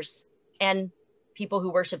worshipers and people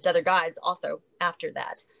who worshiped other gods also after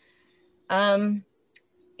that.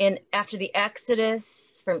 And after the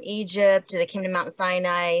Exodus from Egypt, they came to Mount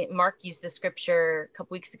Sinai. Mark used the scripture a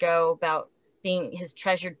couple weeks ago about being his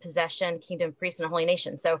treasured possession, kingdom, priest, and a holy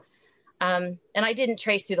nation. So, and I didn't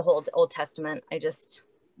trace through the whole Old Testament. I just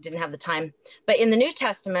didn't have the time. But in the New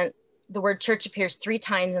Testament, the word church appears 3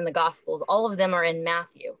 times in the Gospels. All of them are in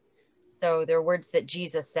Matthew. So they're words that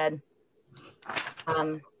Jesus said,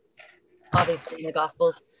 obviously in the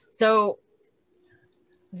Gospels. So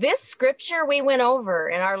this scripture we went over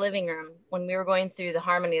in our living room when we were going through the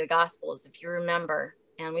Harmony of the Gospels, if you remember,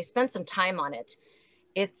 and we spent some time on it.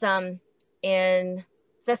 It's in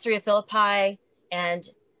Caesarea Philippi, and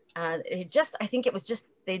I think it was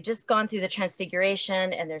they'd just gone through the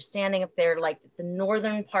Transfiguration, and they're standing up there like the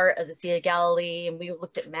northern part of the Sea of Galilee, and we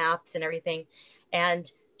looked at maps and everything. And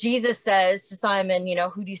Jesus says to Simon, you know,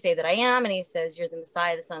 who do you say that I am? And he says, you're the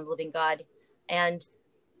Messiah, the Son of the living God. And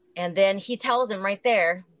then he tells him right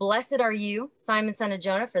there, blessed are you, Simon, son of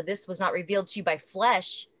Jonah, for this was not revealed to you by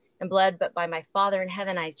flesh and blood, but by my Father in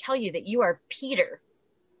heaven. I tell you that you are Peter.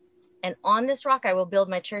 And on this rock I will build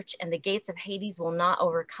my church, and the gates of Hades will not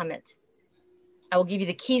overcome it. I will give you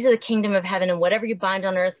the keys of the kingdom of heaven, and whatever you bind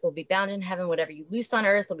on earth will be bound in heaven. Whatever you loose on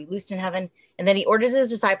earth will be loosed in heaven. And then he ordered his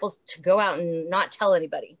disciples to go out and not tell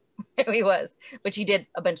anybody who he was, which he did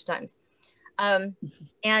a bunch of times.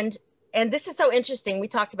 And this is so interesting. We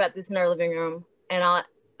talked about this in our living room, and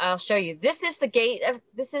I'll show you. This is the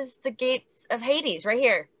gates of Hades right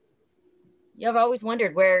here. You have always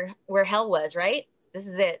wondered where hell was, right? This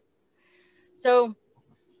is it. So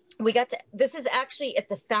this is actually at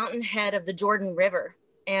the fountainhead of the Jordan River.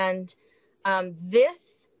 And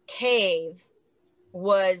this cave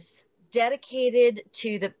was dedicated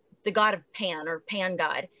to the god of Pan, or Pan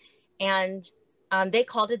god. And they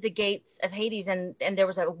called it the gates of Hades. And there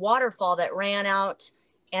was a waterfall that ran out,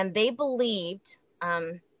 and they believed,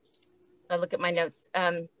 I look at my notes.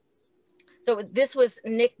 So this was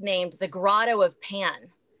nicknamed the Grotto of Pan.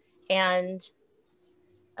 And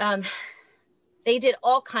they did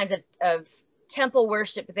all kinds of temple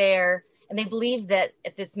worship there. And they believed that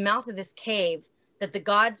at this mouth of this cave, that the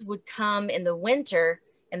gods would come in the winter,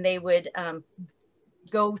 and they would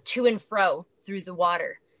go to and fro through the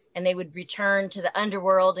water, and they would return to the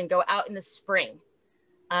underworld and go out in the spring.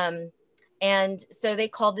 And so they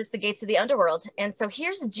called this the gates of the underworld. And so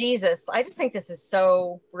here's Jesus. I just think this is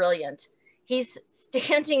so brilliant. He's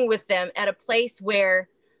standing with them at a place where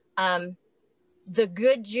the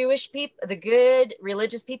good Jewish people, the good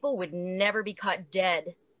religious people, would never be caught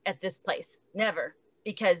dead at this place, never,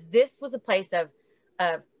 because this was a place of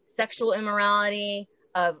sexual immorality,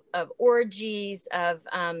 of orgies, of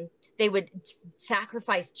they would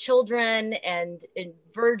sacrifice children and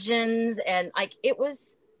virgins, and like it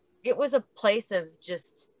was a place of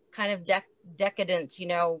just kind of decadent, you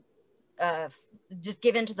know, just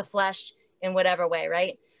give into the flesh in whatever way,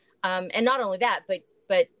 right? And not only that,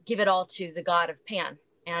 but give it all to the god of Pan.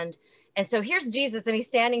 And so here's Jesus, and he's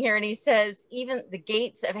standing here, and he says, even the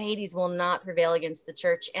gates of Hades will not prevail against the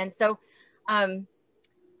church. And so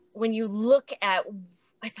when you look at,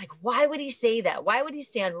 it's like, why would he say that? Why would he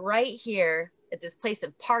stand right here at this place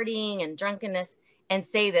of partying and drunkenness and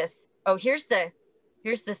say this? Oh, here's the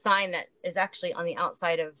sign that is actually on the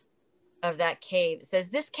outside of that cave. It says,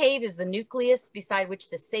 this cave is the nucleus beside which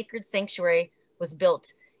the sacred sanctuary was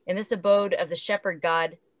built. In this abode of the shepherd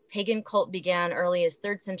god, pagan cult began early as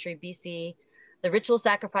 3rd century BC. The ritual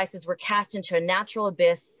sacrifices were cast into a natural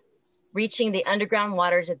abyss, reaching the underground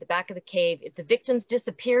waters at the back of the cave. If the victims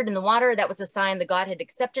disappeared in the water, that was a sign the god had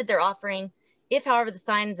accepted their offering. If, however, the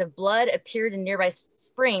signs of blood appeared in nearby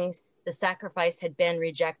springs, the sacrifice had been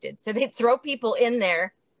rejected. So they'd throw people in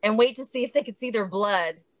there and wait to see if they could see their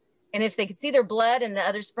blood. And if they could see their blood in the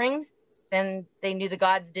other springs, then they knew the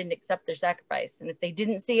gods didn't accept their sacrifice. And if they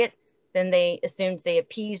didn't see it, then they assumed they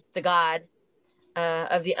appeased the god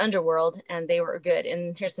of the underworld, and they were good.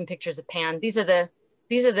 And here's some pictures of Pan. These are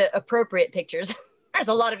the appropriate pictures. There's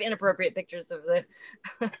a lot of inappropriate pictures of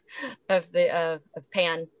of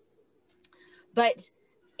Pan. But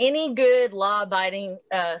any good law-abiding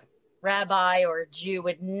rabbi or Jew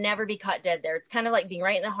would never be caught dead there. It's kind of like being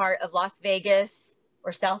right in the heart of Las Vegas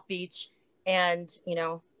or South Beach, and you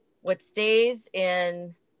know what stays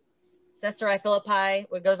in Caesarea Philippi,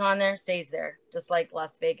 what goes on there stays there, just like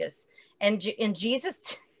Las Vegas. And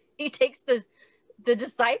Jesus, he takes the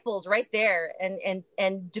disciples right there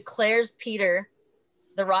and declares Peter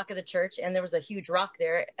the rock of the church. And there was a huge rock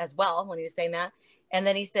there as well when he was saying that. And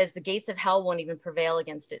then he says the gates of hell won't even prevail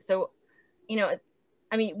against it. So, you know,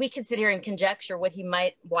 I mean, we could sit here and conjecture why he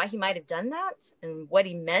might have done that and what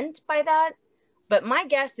he meant by that. But my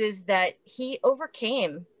guess is that he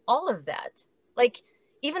overcame all of that. Like,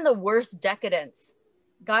 even the worst decadence,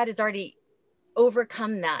 God has already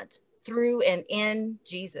overcome that through and in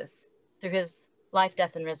Jesus, through his life,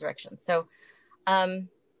 death, and resurrection. So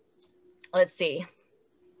let's see.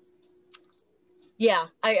 Yeah,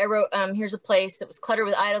 I wrote, here's a place that was cluttered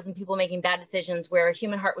with idols and people making bad decisions, where a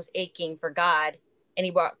human heart was aching for God. And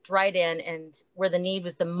he walked right in, and where the need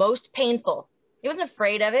was the most painful. He wasn't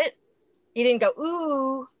afraid of it. He didn't go,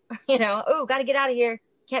 ooh, you know, oh, got to get out of here.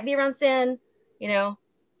 Can't be around sin. You know,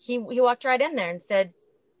 he walked right in there and said,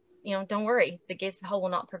 you know, don't worry. The gates of hell will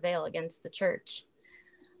not prevail against the church.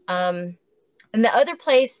 And the other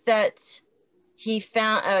place that he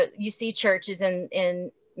found, you see church is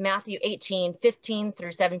in Matthew 18:15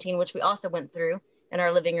 through 17, which we also went through in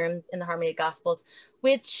our living room in the Harmony of Gospels,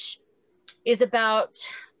 which is about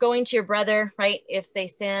going to your brother, right? If they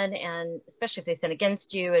sin, and especially if they sin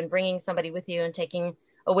against you, and bringing somebody with you and taking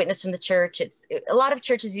a witness from the church. A lot of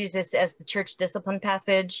churches use this as the church discipline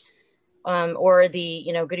passage, or the,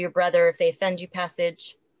 you know, go to your brother if they offend you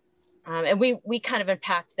passage. And we kind of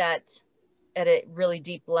unpacked that at a really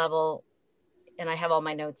deep level. And I have all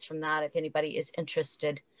my notes from that if anybody is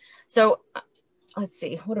interested. So let's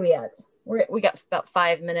see, what are we at? We got about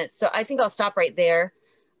 5 minutes. So I think I'll stop right there.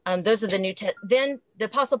 Those are the then the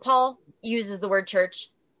Apostle Paul uses the word church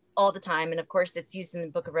all the time. And of course it's used in the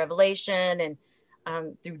book of Revelation, and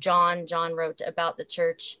through John wrote about the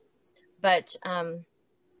church. But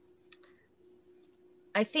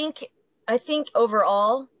I think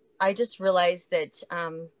overall, I just realized that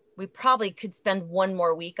we probably could spend one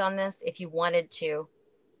more week on this if you wanted to,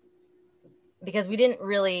 because we didn't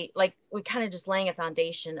really, like, we kind of just laying a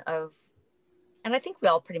foundation of And I think we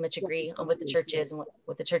all pretty much agree on what the church is and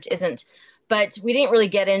what the church isn't, but we didn't really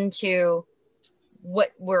get into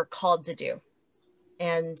what we're called to do.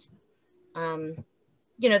 And,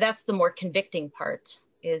 you know, that's the more convicting part,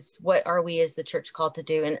 is what are we as the church called to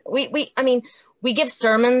do? And I mean, we give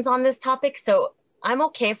sermons on this topic, so I'm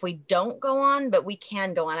okay if we don't go on, but we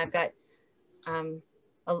can go on.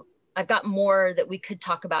 I've got more that we could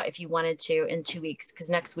talk about if you wanted to in 2 weeks, because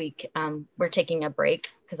next week we're taking a break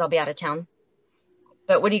because I'll be out of town.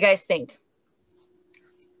 But what do you guys think?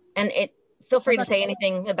 And feel free to say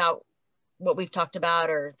anything about what we've talked about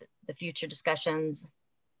or the future discussions.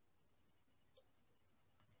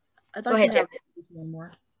 I'd Go like ahead, to have Jim. one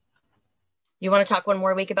more. You want to talk one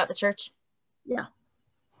more week about the church? Yeah.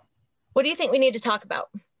 What do you think we need to talk about?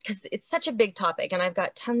 Because it's such a big topic and I've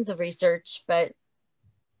got tons of research, but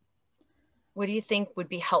what do you think would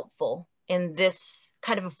be helpful in this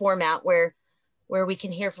kind of a format where we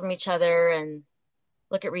can hear from each other and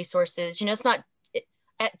look at resources? You know, it's not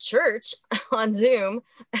at church on Zoom,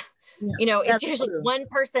 yeah, you know, it's usually true. One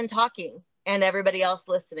person talking and everybody else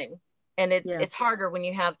listening. And it's harder when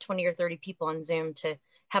you have 20 or 30 people on Zoom to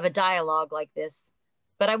have a dialogue like this.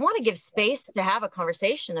 But I want to give space to have a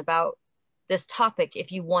conversation about this topic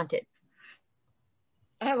if you want it.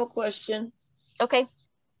 I have a question. Okay.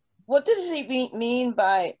 What does he mean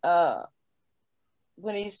by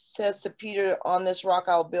when he says to Peter, on this rock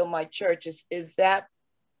I'll build my church? Is that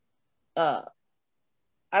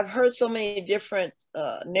I've heard so many different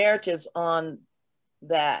narratives on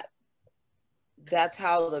that. That's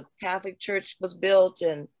how the Catholic Church was built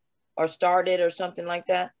or started or something like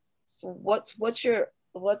that. So what's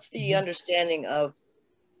the understanding of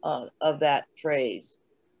that phrase?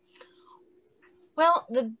 Well,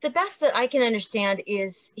 the best that I can understand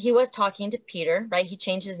is he was talking to Peter, right? He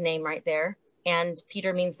changed his name right there, and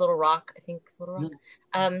Peter means little rock, I think, little rock.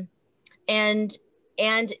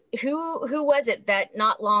 And who was it that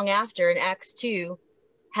not long after in Acts 2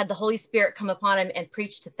 had the Holy Spirit come upon him and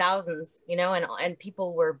preached to thousands, you know, and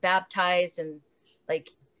people were baptized and like,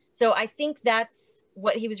 so I think that's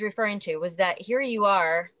what he was referring to, was that here you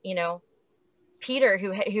are, you know, Peter,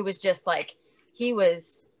 who was just like, he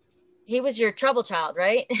was your trouble child,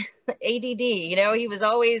 right? ADD, you know, he was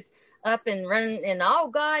always up and running and, oh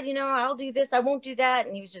God, you know, I'll do this, I won't do that.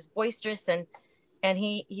 And he was just boisterous. And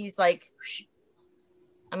he's like,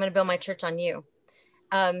 I'm going to build my church on you.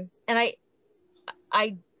 And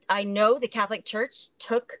I know the Catholic Church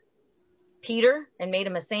took Peter and made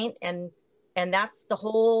him a saint, and that's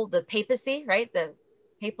the papacy, right? The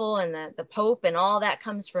papal and the Pope and all that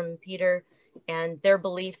comes from Peter and their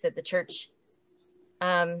belief that the church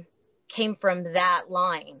came from that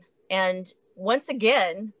line. And once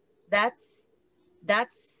again, that's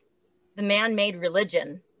the man-made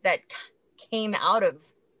religion that came out of,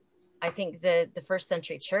 I think, the first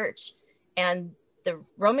century church. And the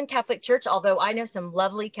Roman Catholic Church, although I know some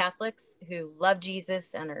lovely Catholics who love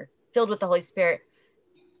Jesus and are filled with the Holy Spirit,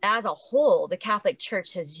 as a whole, the Catholic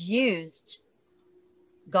Church has used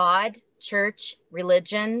God, church,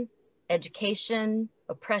 religion, education,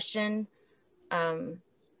 oppression,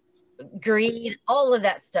 greed, all of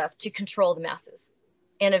that stuff to control the masses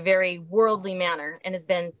in a very worldly manner, and has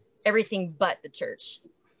been everything but the church,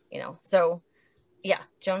 you know. So yeah,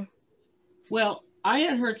 Joan. Well, I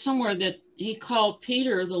had heard somewhere that he called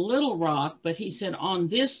Peter the little rock, but he said, on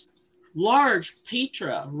this large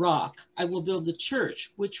Petra rock, I will build the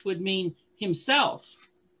church, which would mean himself.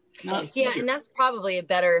 Not Peter. And that's probably a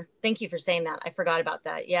better, thank you for saying that. I forgot about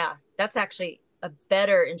that. Yeah, that's actually a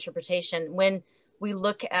better interpretation. When we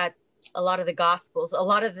look at a lot of the Gospels, a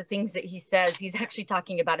lot of the things that he says, he's actually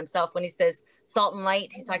talking about himself. When he says salt and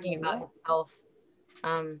light, he's talking about himself.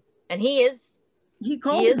 And he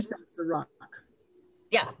called himself the rock.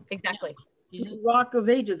 Yeah, exactly. He's the rock of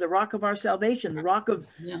ages, the rock of our salvation, the rock of,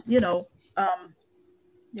 you know,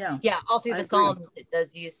 Yeah, all through the Psalms, it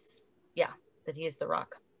does use, that he is the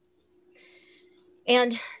rock.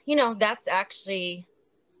 And, you know, that's actually,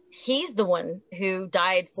 he's the one who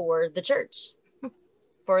died for the church,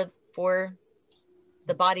 for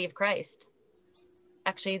the body of Christ,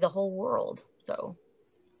 actually the whole world. So,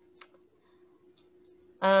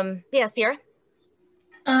 yeah, Sierra?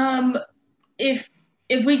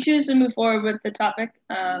 If we choose to move forward with the topic,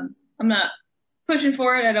 I'm not pushing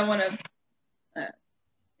for it. I don't want to,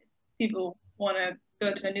 people want to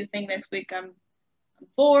go to a new thing next week. I'm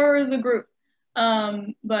for the group.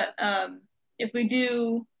 But if we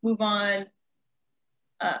do move on,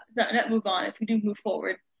 not move on, if we do move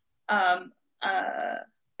forward, I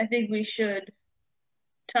think we should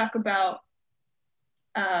talk about,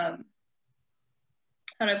 how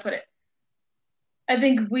do I put it? I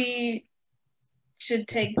think we should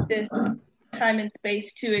take this time and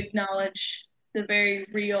space to acknowledge the very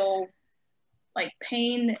real like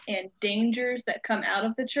pain and dangers that come out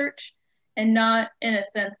of the church, and not in a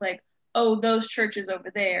sense like, oh, those churches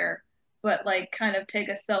over there, but like kind of take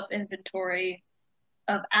a self-inventory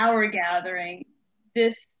of our gathering,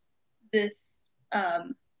 this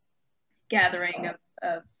gathering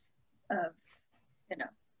of you know,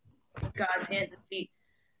 God's hands and feet,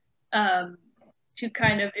 to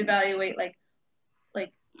kind of evaluate like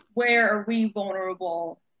where are we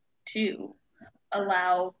vulnerable to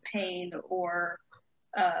allow pain, or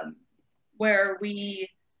where we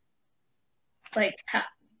like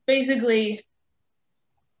basically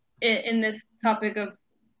in this topic of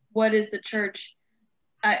what is the church,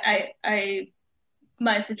 I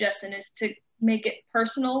my suggestion is to make it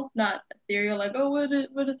personal, not ethereal, like, oh,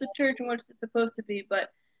 what is the church and what's it supposed to be, but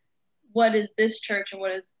what is this church and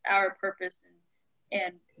what is our purpose,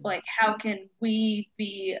 and like how can we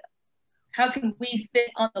fit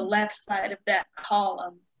on the left side of that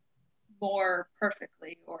column more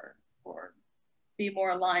perfectly, or be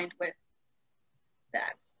more aligned with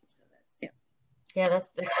that. Yeah, that's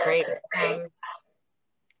great. I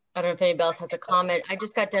don't know if anybody else has a comment. I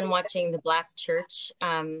just got done watching the Black Church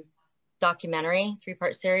documentary,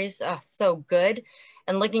 3-part series. So good.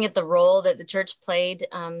 And looking at the role that the church played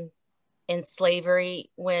in slavery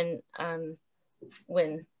when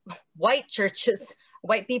white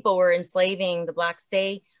people were enslaving the blacks,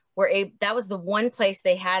 that was the one place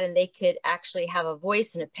they had, and they could actually have a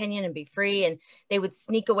voice and opinion and be free. And they would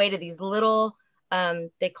sneak away to these little,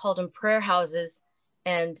 they called them prayer houses,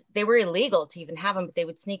 and they were illegal to even have them, but they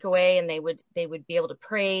would sneak away and they would be able to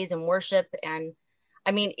praise and worship. And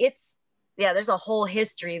I mean, there's a whole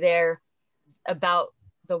history there about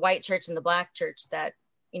the white church and the Black church that,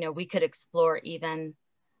 we could explore even.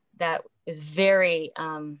 That is very,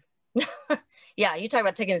 yeah, you talk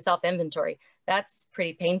about taking a self-inventory. That's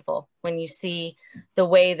pretty painful when you see the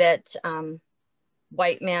way that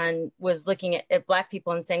white man was looking at Black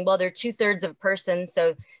people and saying, well, they're 2/3 of a person,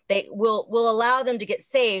 so they will allow them to get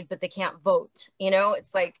saved, but they can't vote.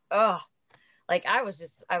 It's like, oh, like I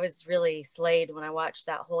was really slayed when I watched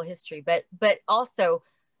that whole history. But also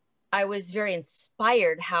I was very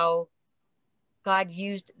inspired how God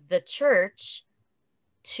used the church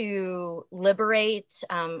to liberate,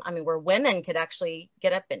 where women could actually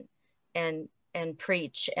get up and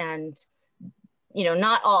preach, and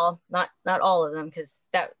not all of them, because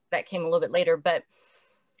that came a little bit later, but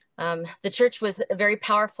the church was a very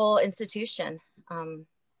powerful institution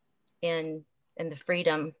in the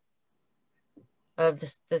freedom of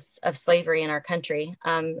of slavery in our country,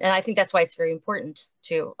 and I think that's why it's very important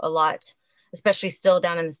to a lot, especially still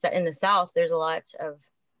down in the South. There's a lot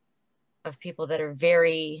of people that are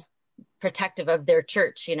very protective of their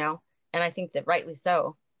church, and I think that rightly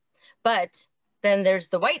so. But then there's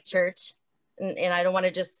the white church, and I don't want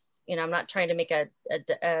to just, I'm not trying to make a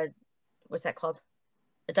what's that called?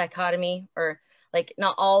 A dichotomy, or like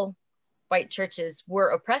not all white churches were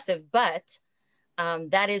oppressive, but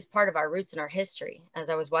that is part of our roots and our history. As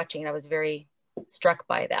I was watching, I was very struck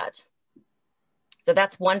by that. So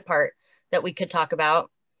that's one part that we could talk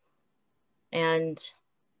about. And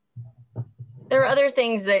there are other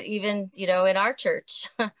things that even, in our church,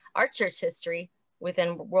 our church history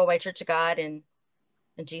within Worldwide Church of God and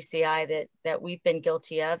GCI that we've been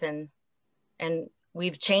guilty of, and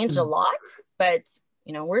we've changed a lot, but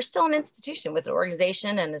we're still an institution with an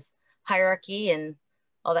organization and this hierarchy and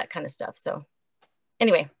all that kind of stuff. So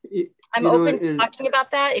anyway, I'm open to talking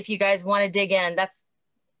about that. If you guys want to dig in, that's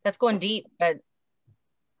going deep, but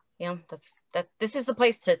this is the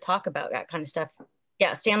place to talk about that kind of stuff.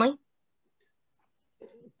 Yeah, Stanley?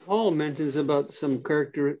 Paul mentions about some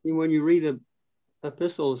character when you read the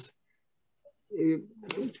epistles.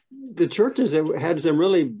 The churches had some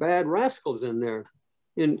really bad rascals in there,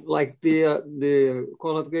 and like the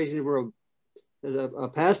qualification for a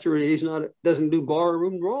pastor, doesn't do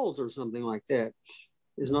barroom brawls or something like that.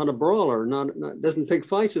 Is not a brawler, doesn't pick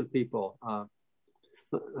fights with people,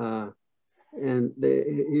 and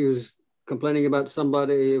he was complaining about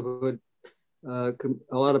somebody who had. A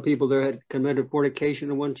lot of people there had committed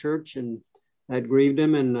fornication in one church, and that grieved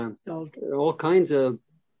him, and all kinds of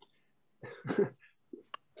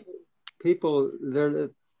people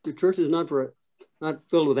there. The church is not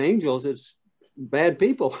filled with angels; it's bad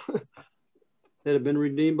people that have been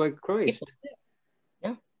redeemed by Christ.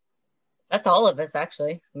 Yeah, that's all of us,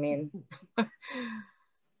 actually. I mean,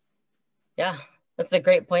 yeah, that's a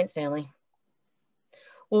great point, Stanley.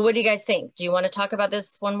 Well, what do you guys think? Do you want to talk about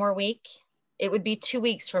this one more week? It would be 2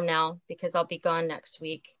 weeks from now, because I'll be gone next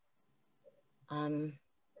week.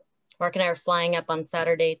 Or Mark and I are flying up on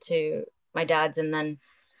Saturday to my dad's and then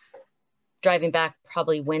driving back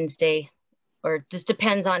probably Wednesday, or just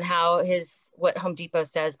depends on how what Home Depot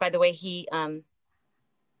says. By the way, he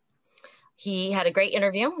had a great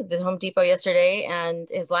interview with the Home Depot yesterday, and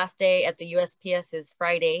his last day at the USPS is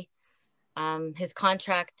Friday. His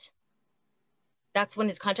contract, that's when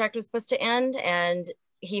his contract was supposed to end. And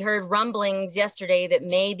he heard rumblings yesterday that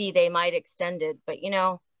maybe they might extend it, but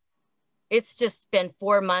it's just been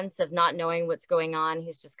 4 months of not knowing what's going on.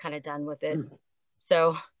 He's just kind of done with it.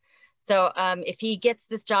 So if he gets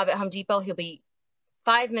this job at Home Depot, he'll be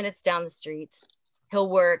 5 minutes down the street. He'll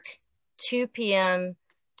work 2 p.m.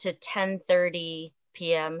 to 10:30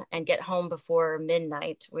 p.m. and get home before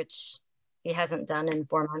midnight, which he hasn't done in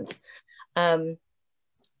 4 months.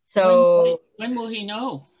 So when will he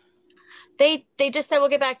know? They just said, we'll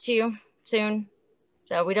get back to you soon.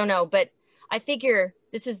 So we don't know, but I figure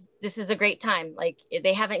this is a great time. Like,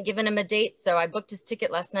 they haven't given him a date. So I booked his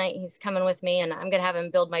ticket last night. He's coming with me, and I'm going to have him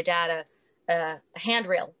build my dad a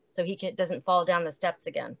handrail so he doesn't fall down the steps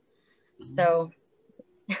again. So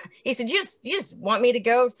he said, you just want me to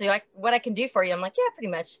go so what I can do for you? I'm like, yeah,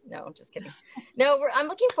 pretty much. No, I'm just kidding. No, I'm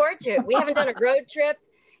looking forward to it. We haven't done a road trip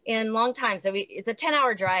in a long time. So it's a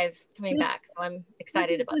 10-hour drive coming back. So I'm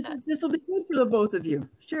excited about that. This will be good for the both of you.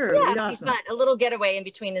 Sure. Yeah, it'll be awesome. Fun. A little getaway in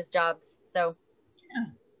between his jobs. So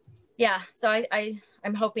yeah. So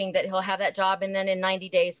I'm hoping that he'll have that job, and then in 90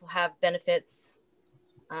 days we'll have benefits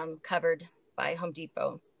covered by Home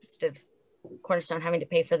Depot instead of Cornerstone having to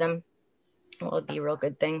pay for them. Well, it'd be a real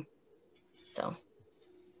good thing. So,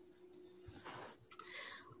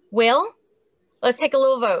 well, let's take a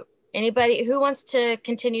little vote. Anybody who wants to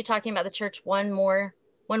continue talking about the church one more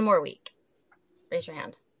week? Raise your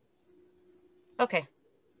hand. Okay.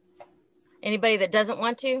 Anybody that doesn't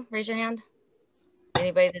want to, raise your hand.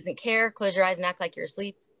 Anybody that doesn't care, close your eyes and act like you're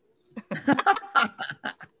asleep.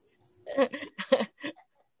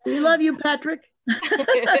 We love you, Patrick.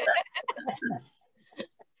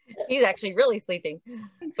 He's actually really sleeping.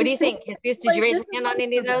 What do you think? Jesus, did you raise your hand on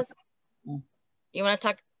any of those? You want to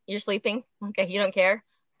talk? You're sleeping? Okay, you don't care?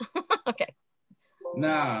 Okay.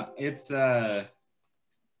 Nah, it's I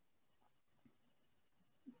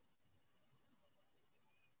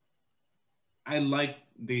like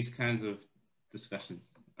these kinds of discussions.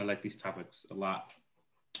 I like these topics a lot.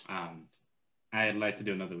 I'd like to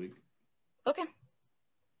do another week. Okay.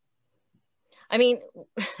 I mean,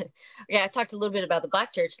 yeah, I talked a little bit about the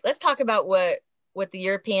Black church. Let's talk about what the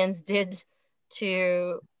Europeans did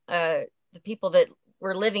to the people that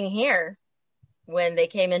were living here when they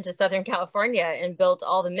came into Southern California and built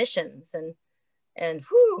all the missions. And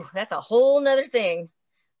whew, that's a whole nother thing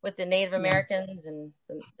with the Native Americans and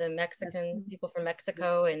the Mexican people from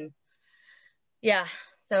Mexico. And yeah,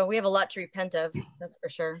 so we have a lot to repent of, that's for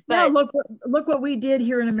sure. But yeah, look what we did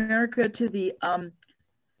here in America to the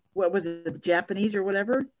what was it, the Japanese or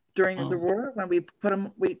whatever during the war, when we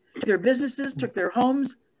took their businesses, took their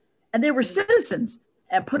homes, and they were citizens,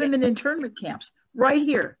 and put them in internment camps right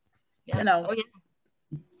here. Yeah. You know. Oh, yeah.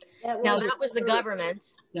 Now that was the government,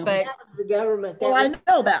 but that was the government. Well, I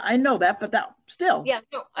know that, but that still. Yeah,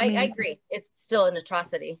 no, I agree. It's still an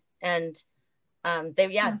atrocity, and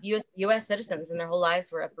U.S. citizens, and their whole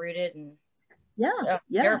lives were uprooted, and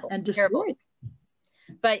terrible, and destroyed. Terrible.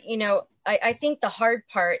 But I think the hard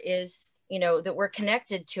part is that we're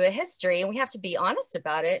connected to a history, and we have to be honest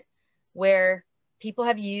about it, where people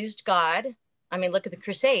have used God. I mean, look at the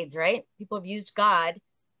Crusades, right? People have used God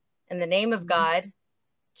in the name of God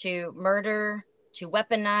to murder, to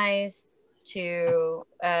weaponize, to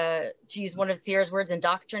use one of Sierra's words,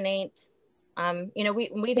 indoctrinate.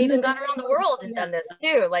 We've even gone around the world and done this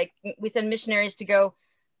too. Like, we send missionaries to go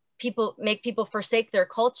make people forsake their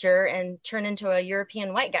culture and turn into a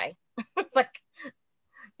European white guy. It's like,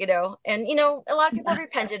 and a lot of people have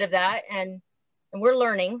repented of that, and we're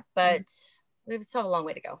learning, but we still have a long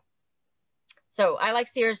way to go. So I like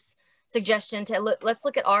Sierra's suggestion to let's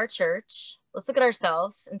look at our church, let's look at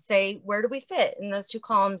ourselves and say, where do we fit in those two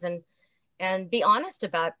columns, and be honest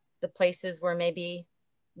about the places where maybe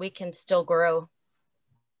we can still grow.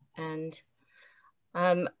 And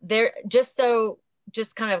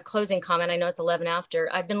just kind of closing comment, I know it's 11 after,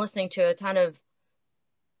 I've been listening to a ton of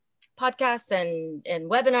podcasts and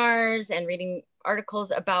webinars and reading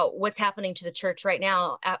articles about what's happening to the church right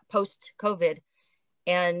now post-COVID.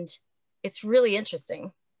 And it's really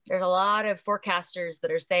interesting. There's a lot of forecasters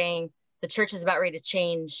that are saying the church is about ready to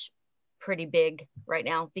change pretty big right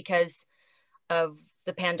now because of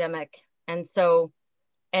the pandemic. And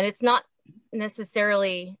it's not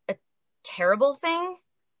necessarily a terrible thing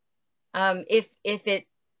if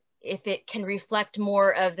if it can reflect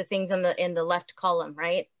more of the things in the left column,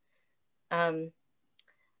 right?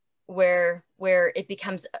 Where it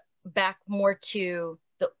becomes back more to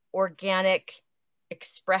the organic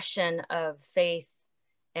expression of faith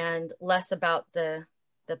and less about the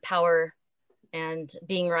power and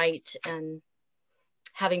being right and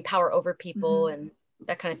having power over people and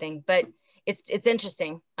that kind of thing. But it's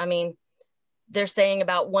interesting. I mean, they're saying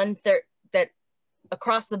about 1/3 that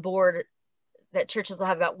across the board that churches will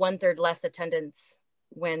have about 1/3 less attendance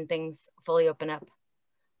when things fully open up.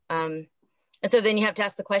 And so then you have to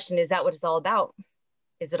ask the question, is that what it's all about?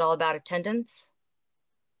 Is it all about attendance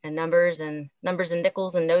and numbers and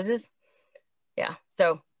nickels and noses? Yeah,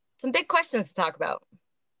 so some big questions to talk about.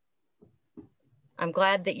 I'm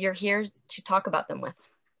glad that you're here to talk about them with,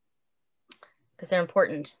 because they're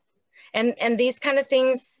important. And these kind of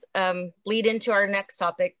things lead into our next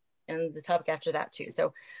topic and the topic after that too.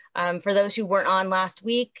 So for those who weren't on last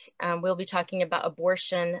week, we'll be talking about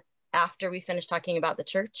abortion after we finish talking about the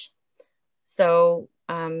church. So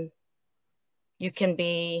you can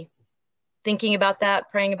be thinking about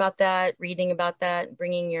that, praying about that, reading about that,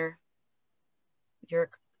 bringing your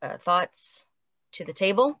thoughts to the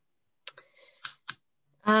table.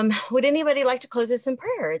 Would anybody like to close us in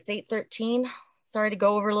prayer? It's 8:13. Sorry to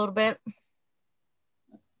go over a little bit.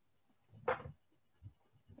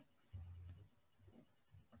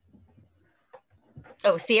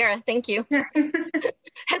 Oh, Sierra, thank you.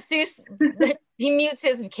 Jesus, he mutes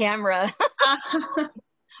his camera.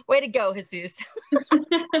 Way to go, Jesus.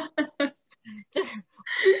 Just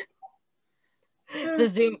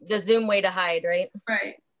the Zoom way to hide, right?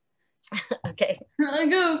 Right. Okay. Like,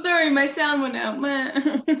 oh, sorry, my sound went out.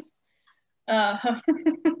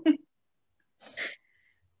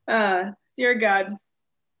 Dear God,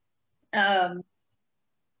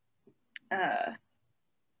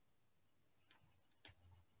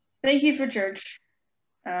 thank you for church.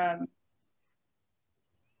 I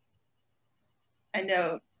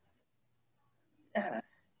know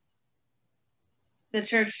the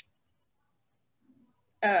church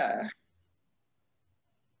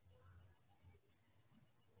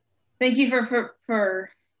thank you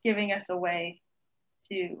for giving us a way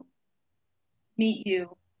to meet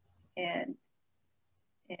you and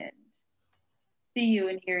see you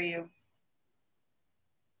and hear you,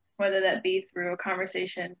 whether that be through a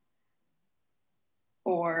conversation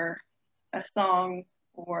or a song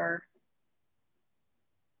or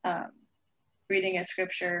reading a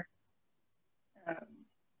scripture.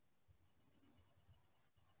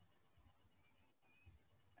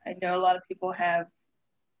 I know a lot of people have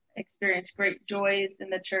experienced great joys in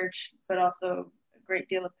the church, but also a great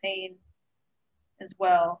deal of pain as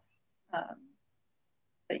well.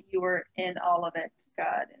 But you were in all of it,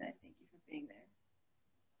 God, and I thank you for being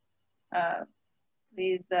there.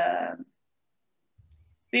 Please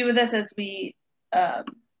be with us as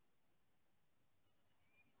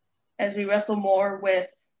we wrestle more with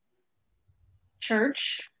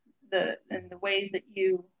church, and the ways that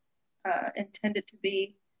you intend it to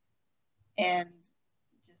be, and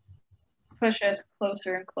just push us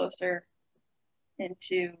closer and closer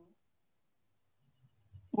into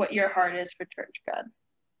what your heart is for church, God.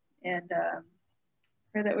 And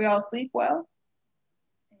pray that we all sleep well,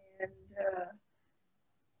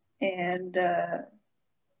 and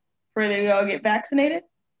pray that we all get vaccinated,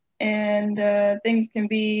 and things can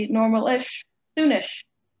be normal-ish soonish.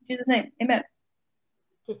 In Jesus' name, amen.